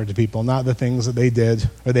that matter to people, not the things that they did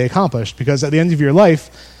or they accomplished. Because at the end of your life,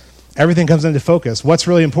 everything comes into focus. What's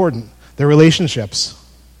really important? Their relationships.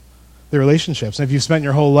 Their relationships. And if you've spent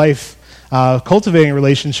your whole life cultivating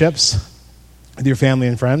relationships with your family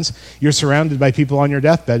and friends, you're surrounded by people on your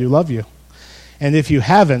deathbed who love you. And if you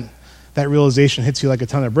haven't, that realization hits you like a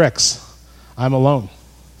ton of bricks. I'm alone.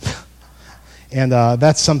 And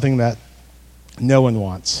that's something that no one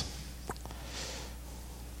wants.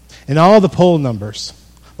 And all the poll numbers,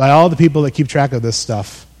 by all the people that keep track of this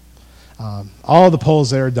stuff, all the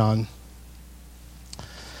polls that are done,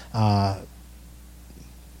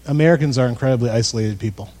 Americans are incredibly isolated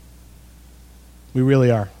people. We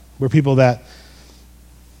really are. We're people that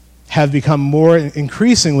have become more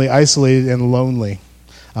increasingly isolated and lonely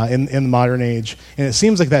in the modern age. And it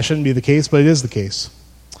seems like that shouldn't be the case, but it is the case.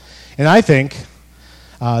 And I think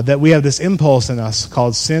that we have this impulse in us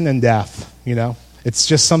called sin and death, you know. It's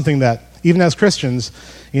just something that, even as Christians,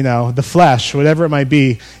 you know, the flesh, whatever it might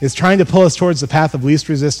be, is trying to pull us towards the path of least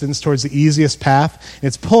resistance, towards the easiest path. And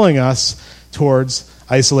it's pulling us towards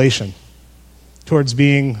isolation, towards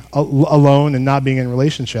being alone and not being in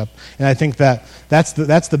relationship. And I think that that's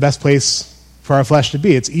the best place for our flesh to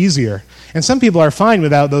be. It's easier. And some people are fine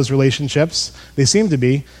without those relationships. They seem to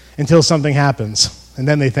be, until something happens. And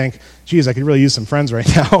then they think, geez, I could really use some friends right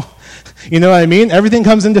now. You know what I mean? Everything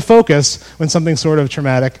comes into focus when something sort of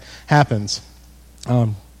traumatic happens.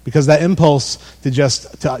 Because that impulse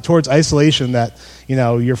towards isolation that, you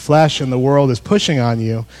know, your flesh and the world is pushing on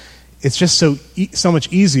you, it's just so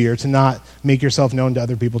much easier to not make yourself known to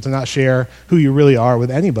other people, to not share who you really are with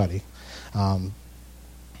anybody.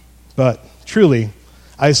 But truly,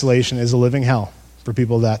 isolation is a living hell for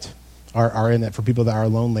people that are in it, for people that are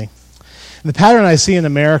lonely. And the pattern I see in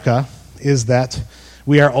America is that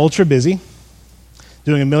we are ultra busy,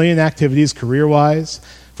 doing a million activities career-wise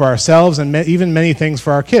for ourselves and even many things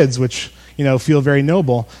for our kids, which, you know, feel very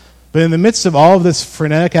noble. But in the midst of all of this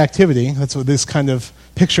frenetic activity, that's what this kind of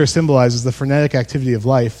picture symbolizes, the frenetic activity of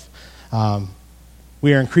life,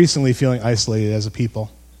 we are increasingly feeling isolated as a people.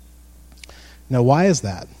 Now, why is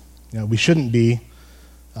that? You know, we shouldn't be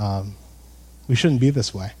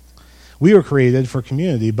this way. We were created for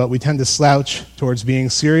community, but we tend to slouch towards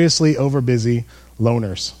being seriously overbusy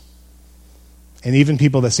loners. And even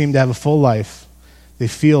people that seem to have a full life, they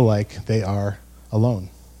feel like they are alone.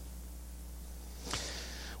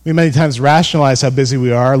 We many times rationalize how busy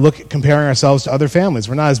we are, comparing ourselves to other families.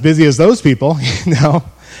 We're not as busy as those people, you know.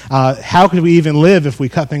 How could we even live if we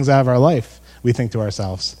cut things out of our life? We think to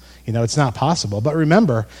ourselves. You know, it's not possible. But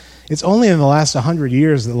remember, it's only in the last 100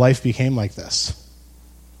 years that life became like this.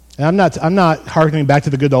 And I'm not hearkening back to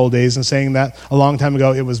the good old days and saying that a long time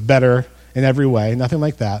ago it was better in every way, nothing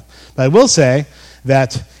like that. But I will say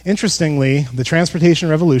that, interestingly, the transportation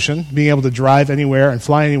revolution, being able to drive anywhere and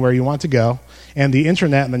fly anywhere you want to go, and the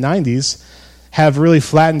internet in the 90s have really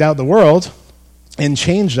flattened out the world and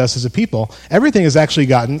changed us as a people. Everything has actually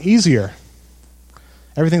gotten easier.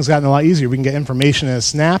 Everything's gotten a lot easier. We can get information in a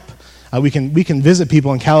snap. We can visit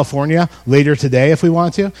people in California later today if we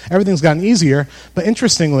want to. Everything's gotten easier. But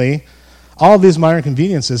interestingly, all of these modern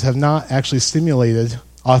conveniences have not actually stimulated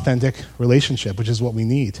authentic relationship, which is what we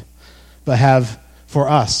need, but have for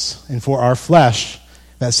us and for our flesh,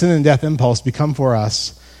 that sin and death impulse become for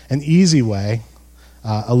us an easy way,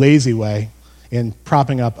 a lazy way in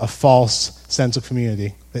propping up a false sense of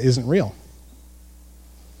community that isn't real.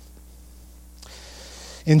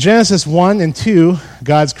 In Genesis 1 and 2,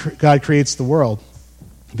 God creates the world,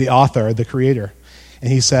 the author, the creator.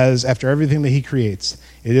 And he says, after everything that he creates,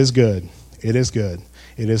 it is good, it is good,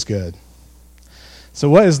 it is good. So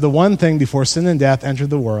what is the one thing before sin and death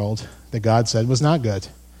entered the world that God said was not good?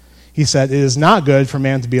 He said, it is not good for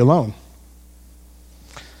man to be alone.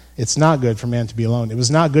 It's not good for man to be alone. It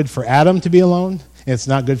was not good for Adam to be alone, and it's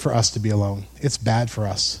not good for us to be alone. It's bad for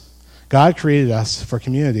us. God created us for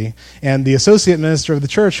community. And the associate minister of the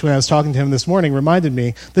church, when I was talking to him this morning, reminded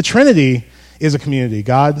me the Trinity is a community.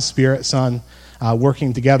 God, Spirit, Son,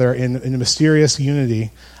 working together in a mysterious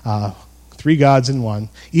unity. Three gods in one.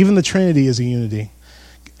 Even the Trinity is a unity.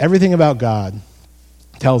 Everything about God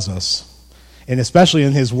tells us, and especially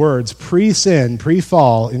in his words, pre-sin,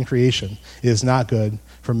 pre-fall in creation, it is not good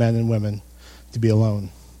for men and women to be alone.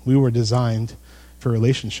 We were designed for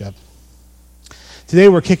relationship. Today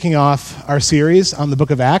we're kicking off our series on the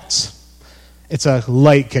book of Acts. It's a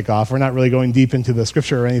light kickoff. We're not really going deep into the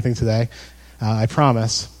scripture or anything today, I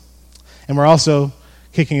promise. And we're also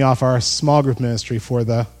kicking off our small group ministry for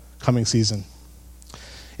the coming season.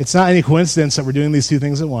 It's not any coincidence that we're doing these two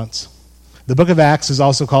things at once. The book of Acts is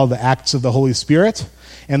also called the Acts of the Holy Spirit,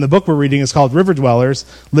 and the book we're reading is called River Dwellers,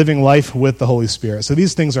 Living Life with the Holy Spirit. So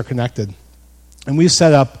these things are connected. And we've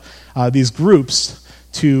set up these groups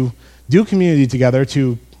to do community together,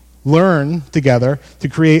 to learn together, to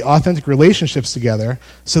create authentic relationships together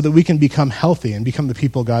so that we can become healthy and become the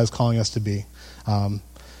people God is calling us to be.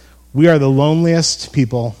 We are the loneliest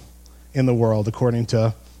people in the world, according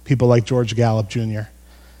to people like George Gallup Jr.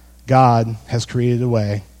 God has created a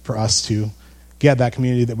way for us to get that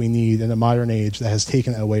community that we need in a modern age that has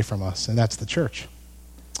taken it away from us, and that's the church.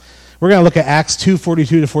 We're going to look at Acts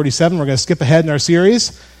 2:42 to 47. We're going to skip ahead in our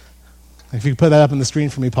series. If you could put that up on the screen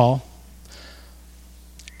for me, Paul.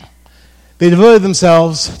 They devoted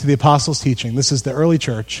themselves to the apostles' teaching. This is the early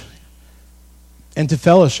church. And to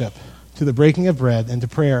fellowship, to the breaking of bread, and to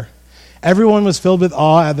prayer. Everyone was filled with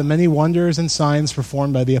awe at the many wonders and signs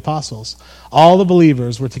performed by the apostles. All the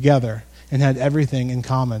believers were together and had everything in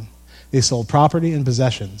common. They sold property and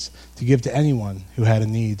possessions to give to anyone who had a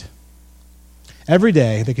need. Every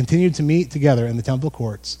day they continued to meet together in the temple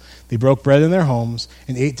courts. They broke bread in their homes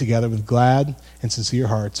and ate together with glad and sincere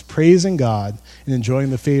hearts, praising God and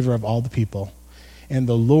enjoying the favor of all the people. And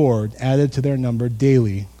the Lord added to their number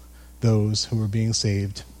daily those who were being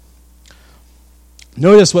saved.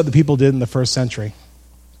 Notice what the people did in the first century.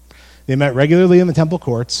 They met regularly in the temple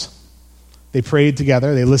courts. They prayed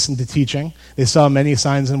together. They listened to teaching. They saw many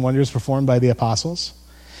signs and wonders performed by the apostles.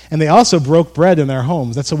 And they also broke bread in their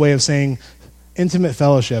homes. That's a way of saying intimate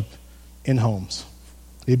fellowship in homes.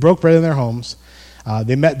 They broke bread in their homes.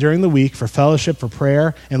 They met during the week for fellowship, for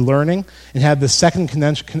prayer, and learning, and had the second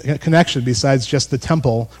connection besides just the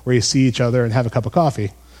temple where you see each other and have a cup of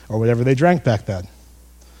coffee, or whatever they drank back then.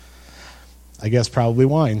 I guess probably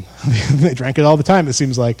wine. They drank it all the time, it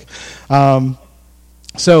seems like.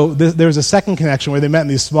 So there's a second connection where they met in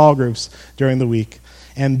these small groups during the week.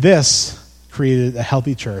 And this created a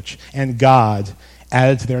healthy church. And God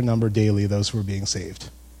added to their number daily those who were being saved.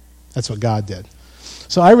 That's what God did.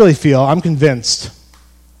 So I really feel, I'm convinced,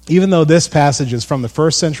 even though this passage is from the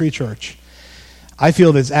first century church, I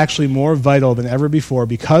feel that it's actually more vital than ever before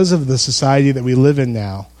because of the society that we live in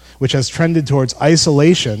now, which has trended towards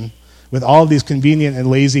isolation with all of these convenient and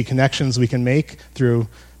lazy connections we can make through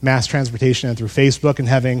mass transportation and through Facebook and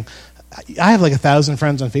I have like 1,000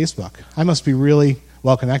 friends on Facebook. I must be really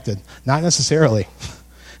well connected. Not necessarily.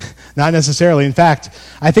 Not necessarily. In fact,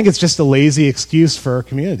 I think it's just a lazy excuse for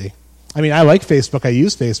community. I mean, I like Facebook. I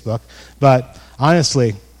use Facebook. But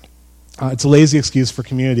honestly, it's a lazy excuse for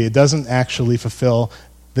community. It doesn't actually fulfill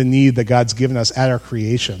the need that God's given us at our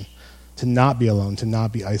creation to not be alone, to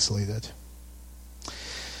not be isolated.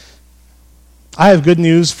 I have good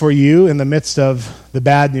news for you in the midst of the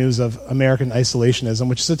bad news of American isolationism,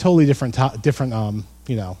 which is a totally different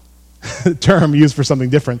term used for something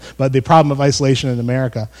different, but the problem of isolation in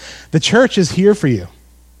America. The church is here for you.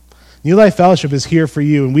 New Life Fellowship is here for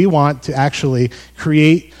you, and we want to actually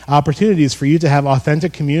create opportunities for you to have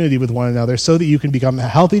authentic community with one another so that you can become a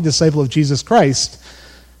healthy disciple of Jesus Christ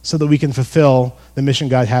so that we can fulfill the mission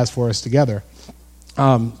God has for us together.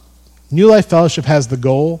 New Life Fellowship has the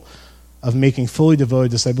goal of making fully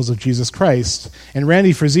devoted disciples of Jesus Christ. And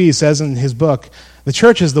Randy Frazee says in his book, the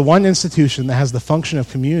church is the one institution that has the function of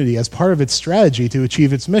community as part of its strategy to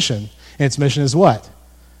achieve its mission. And its mission is what?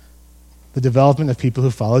 The development of people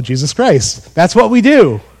who follow Jesus Christ. That's what we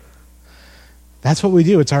do. That's what we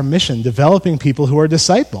do. It's our mission, developing people who are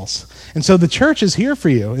disciples. And so the church is here for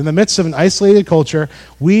you. In the midst of an isolated culture,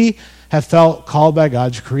 we have felt called by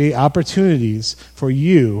God to create opportunities for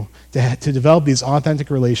you to develop these authentic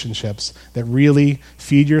relationships that really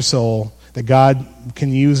feed your soul, that God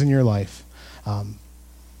can use in your life.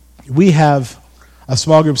 We have a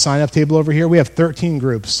small group sign-up table over here. We have 13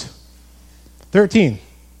 groups. 13.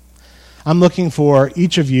 I'm looking for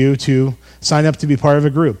each of you to sign up to be part of a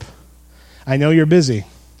group. I know you're busy.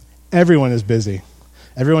 Everyone is busy.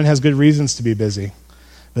 Everyone has good reasons to be busy.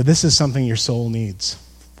 But this is something your soul needs.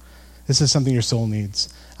 This is something your soul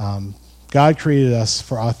needs. God created us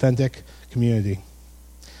for authentic community.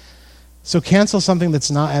 So cancel something that's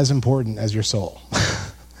not as important as your soul.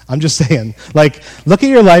 I'm just saying. Like, look at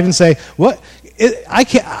your life and say,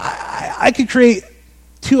 I could create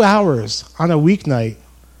 2 hours on a weeknight,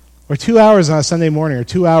 or 2 hours on a Sunday morning, or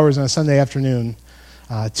 2 hours on a Sunday afternoon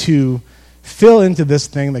to fill into this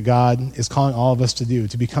thing that God is calling all of us to do,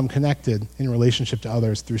 to become connected in relationship to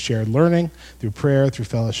others through shared learning, through prayer, through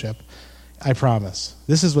fellowship. I promise.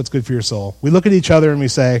 This is what's good for your soul. We look at each other and we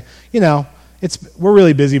say, we're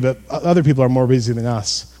really busy, but other people are more busy than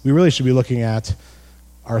us. We really should be looking at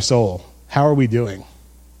our soul. How are we doing?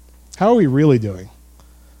 How are we really doing?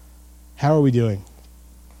 How are we doing?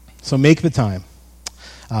 So make the time,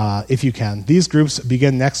 if you can. These groups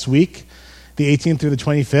begin next week. The 18th through the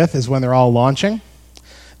 25th is when they're all launching.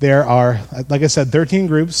 There are, like I said, 13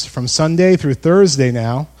 groups from Sunday through Thursday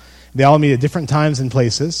now. They all meet at different times and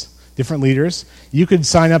places, different leaders. You could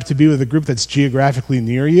sign up to be with a group that's geographically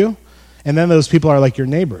near you, and then those people are like your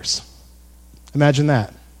neighbors. Imagine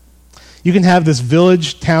that. You can have this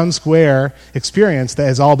village, town square experience that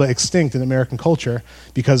is all but extinct in American culture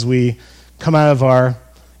because we come out of our,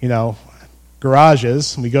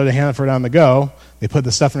 garages, and we go to Hannaford on the Go, they put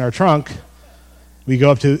the stuff in our trunk, we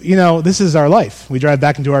go up to, this is our life. We drive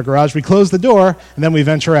back into our garage, we close the door, and then we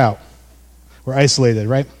venture out. We're isolated,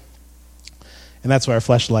 right? And that's what our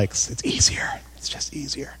flesh likes. It's easier. It's just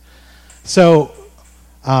easier. So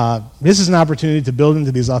this is an opportunity to build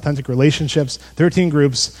into these authentic relationships. 13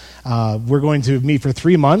 groups. We're going to meet for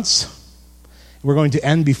 3 months. We're going to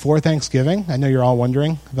end before Thanksgiving. I know you're all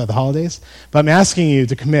wondering about the holidays. But I'm asking you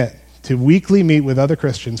to commit to weekly meet with other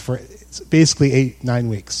Christians for basically 8-9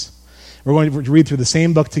 weeks. We're going to read through the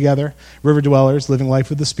same book together, River Dwellers, Living Life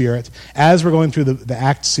with the Spirit. As we're going through the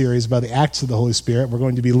Acts series about the acts of the Holy Spirit, we're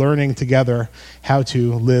going to be learning together how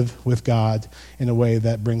to live with God in a way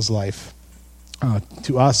that brings life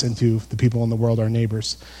to us and to the people in the world, our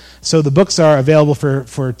neighbors. So the books are available for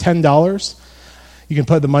 $10. You can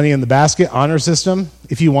put the money in the basket, honor system.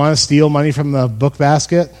 If you want to steal money from the book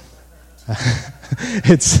basket,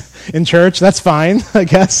 it's in church, that's fine, I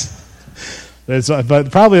guess.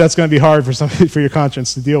 But probably that's going to be hard for your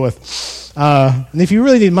conscience to deal with. And if you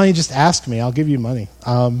really need money, just ask me. I'll give you money.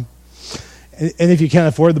 And if you can't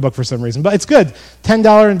afford the book for some reason. But it's good.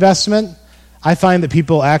 $10 investment. I find that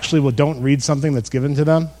people actually don't read something that's given to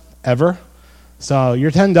them, ever. So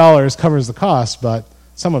your $10 covers the cost, but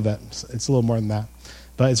some of it, it's a little more than that.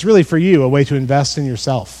 But it's really for you, a way to invest in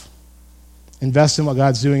yourself. Invest in what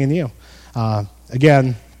God's doing in you.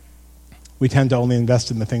 Again, we tend to only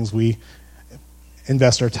invest in the things we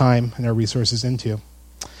invest our time and our resources into.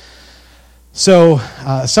 So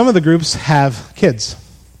some of the groups have kids.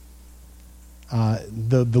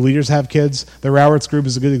 The leaders have kids. The Rowerts group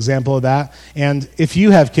is a good example of that. And if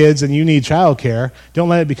you have kids and you need childcare, don't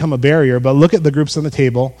let it become a barrier, but look at the groups on the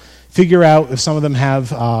table. Figure out if some of them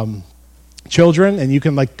have children, and you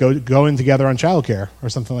can go in together on childcare or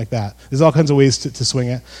something like that. There's all kinds of ways to swing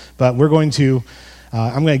it. But we're going to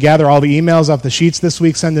I'm going to gather all the emails off the sheets this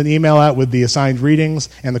week, send an email out with the assigned readings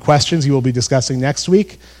and the questions you will be discussing next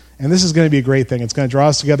week. And this is going to be a great thing. It's going to draw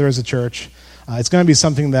us together as a church. It's going to be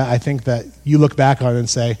something that I think that you look back on and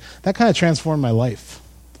say, that kind of transformed my life.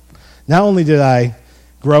 Not only did I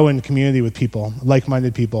grow in community with people,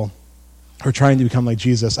 like-minded people, who are trying to become like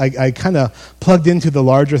Jesus, I kind of plugged into the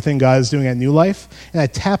larger thing God is doing at New Life, and I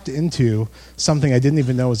tapped into something I didn't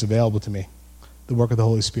even know was available to me, the work of the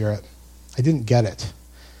Holy Spirit. I didn't get it.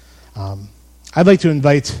 I'd like to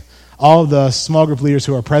invite all of the small group leaders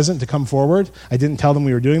who are present to come forward. I didn't tell them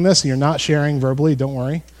we were doing this, and you're not sharing verbally, don't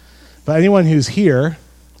worry. But anyone who's here,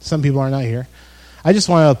 some people are not here, I just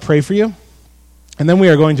want to pray for you. And then we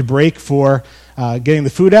are going to break for getting the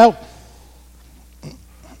food out.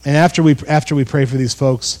 And after we pray for these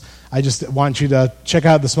folks, I just want you to check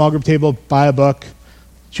out the small group table, buy a book,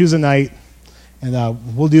 choose a night, and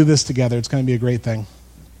we'll do this together. It's going to be a great thing.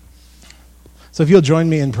 So if you'll join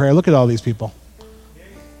me in prayer, look at all these people.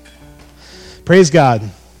 Praise God.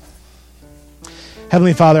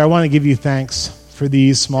 Heavenly Father, I want to give you thanks for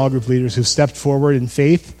these small group leaders who stepped forward in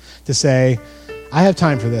faith to say, I have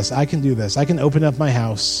time for this. I can do this. I can open up my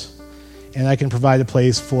house, and I can provide a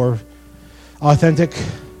place for authentic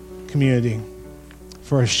community,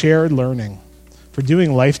 for a shared learning, for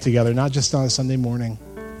doing life together, not just on a Sunday morning.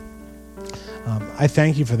 I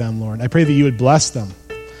thank you for them, Lord. I pray that you would bless them.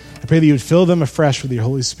 I pray that you would fill them afresh with your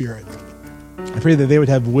Holy Spirit. I pray that they would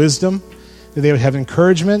have wisdom, that they would have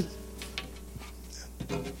encouragement,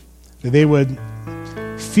 that they would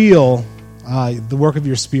feel the work of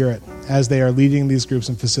your Spirit as they are leading these groups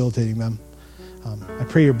and facilitating them. I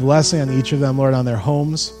pray your blessing on each of them, Lord, on their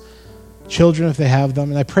homes, children if they have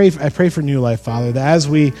them. And I pray for New Life, Father, that as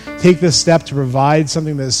we take this step to provide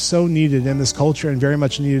something that is so needed in this culture and very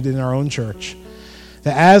much needed in our own church,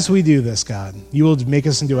 that as we do this, God, you will make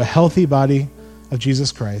us into a healthy body of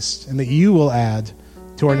Jesus Christ, and that you will add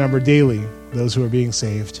to our number daily those who are being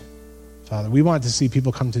saved. Father, we want to see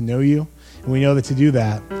people come to know you, and we know that to do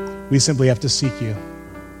that, we simply have to seek you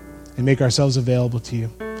and make ourselves available to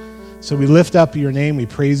you. So we lift up your name, we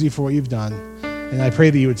praise you for what you've done, and I pray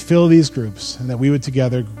that you would fill these groups and that we would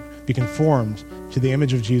together be conformed to the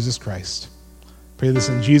image of Jesus Christ. Pray this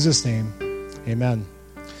in Jesus' name. Amen.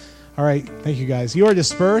 All right, thank you guys. You are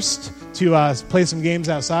dispersed to play some games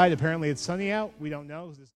outside. Apparently it's sunny out. We don't know.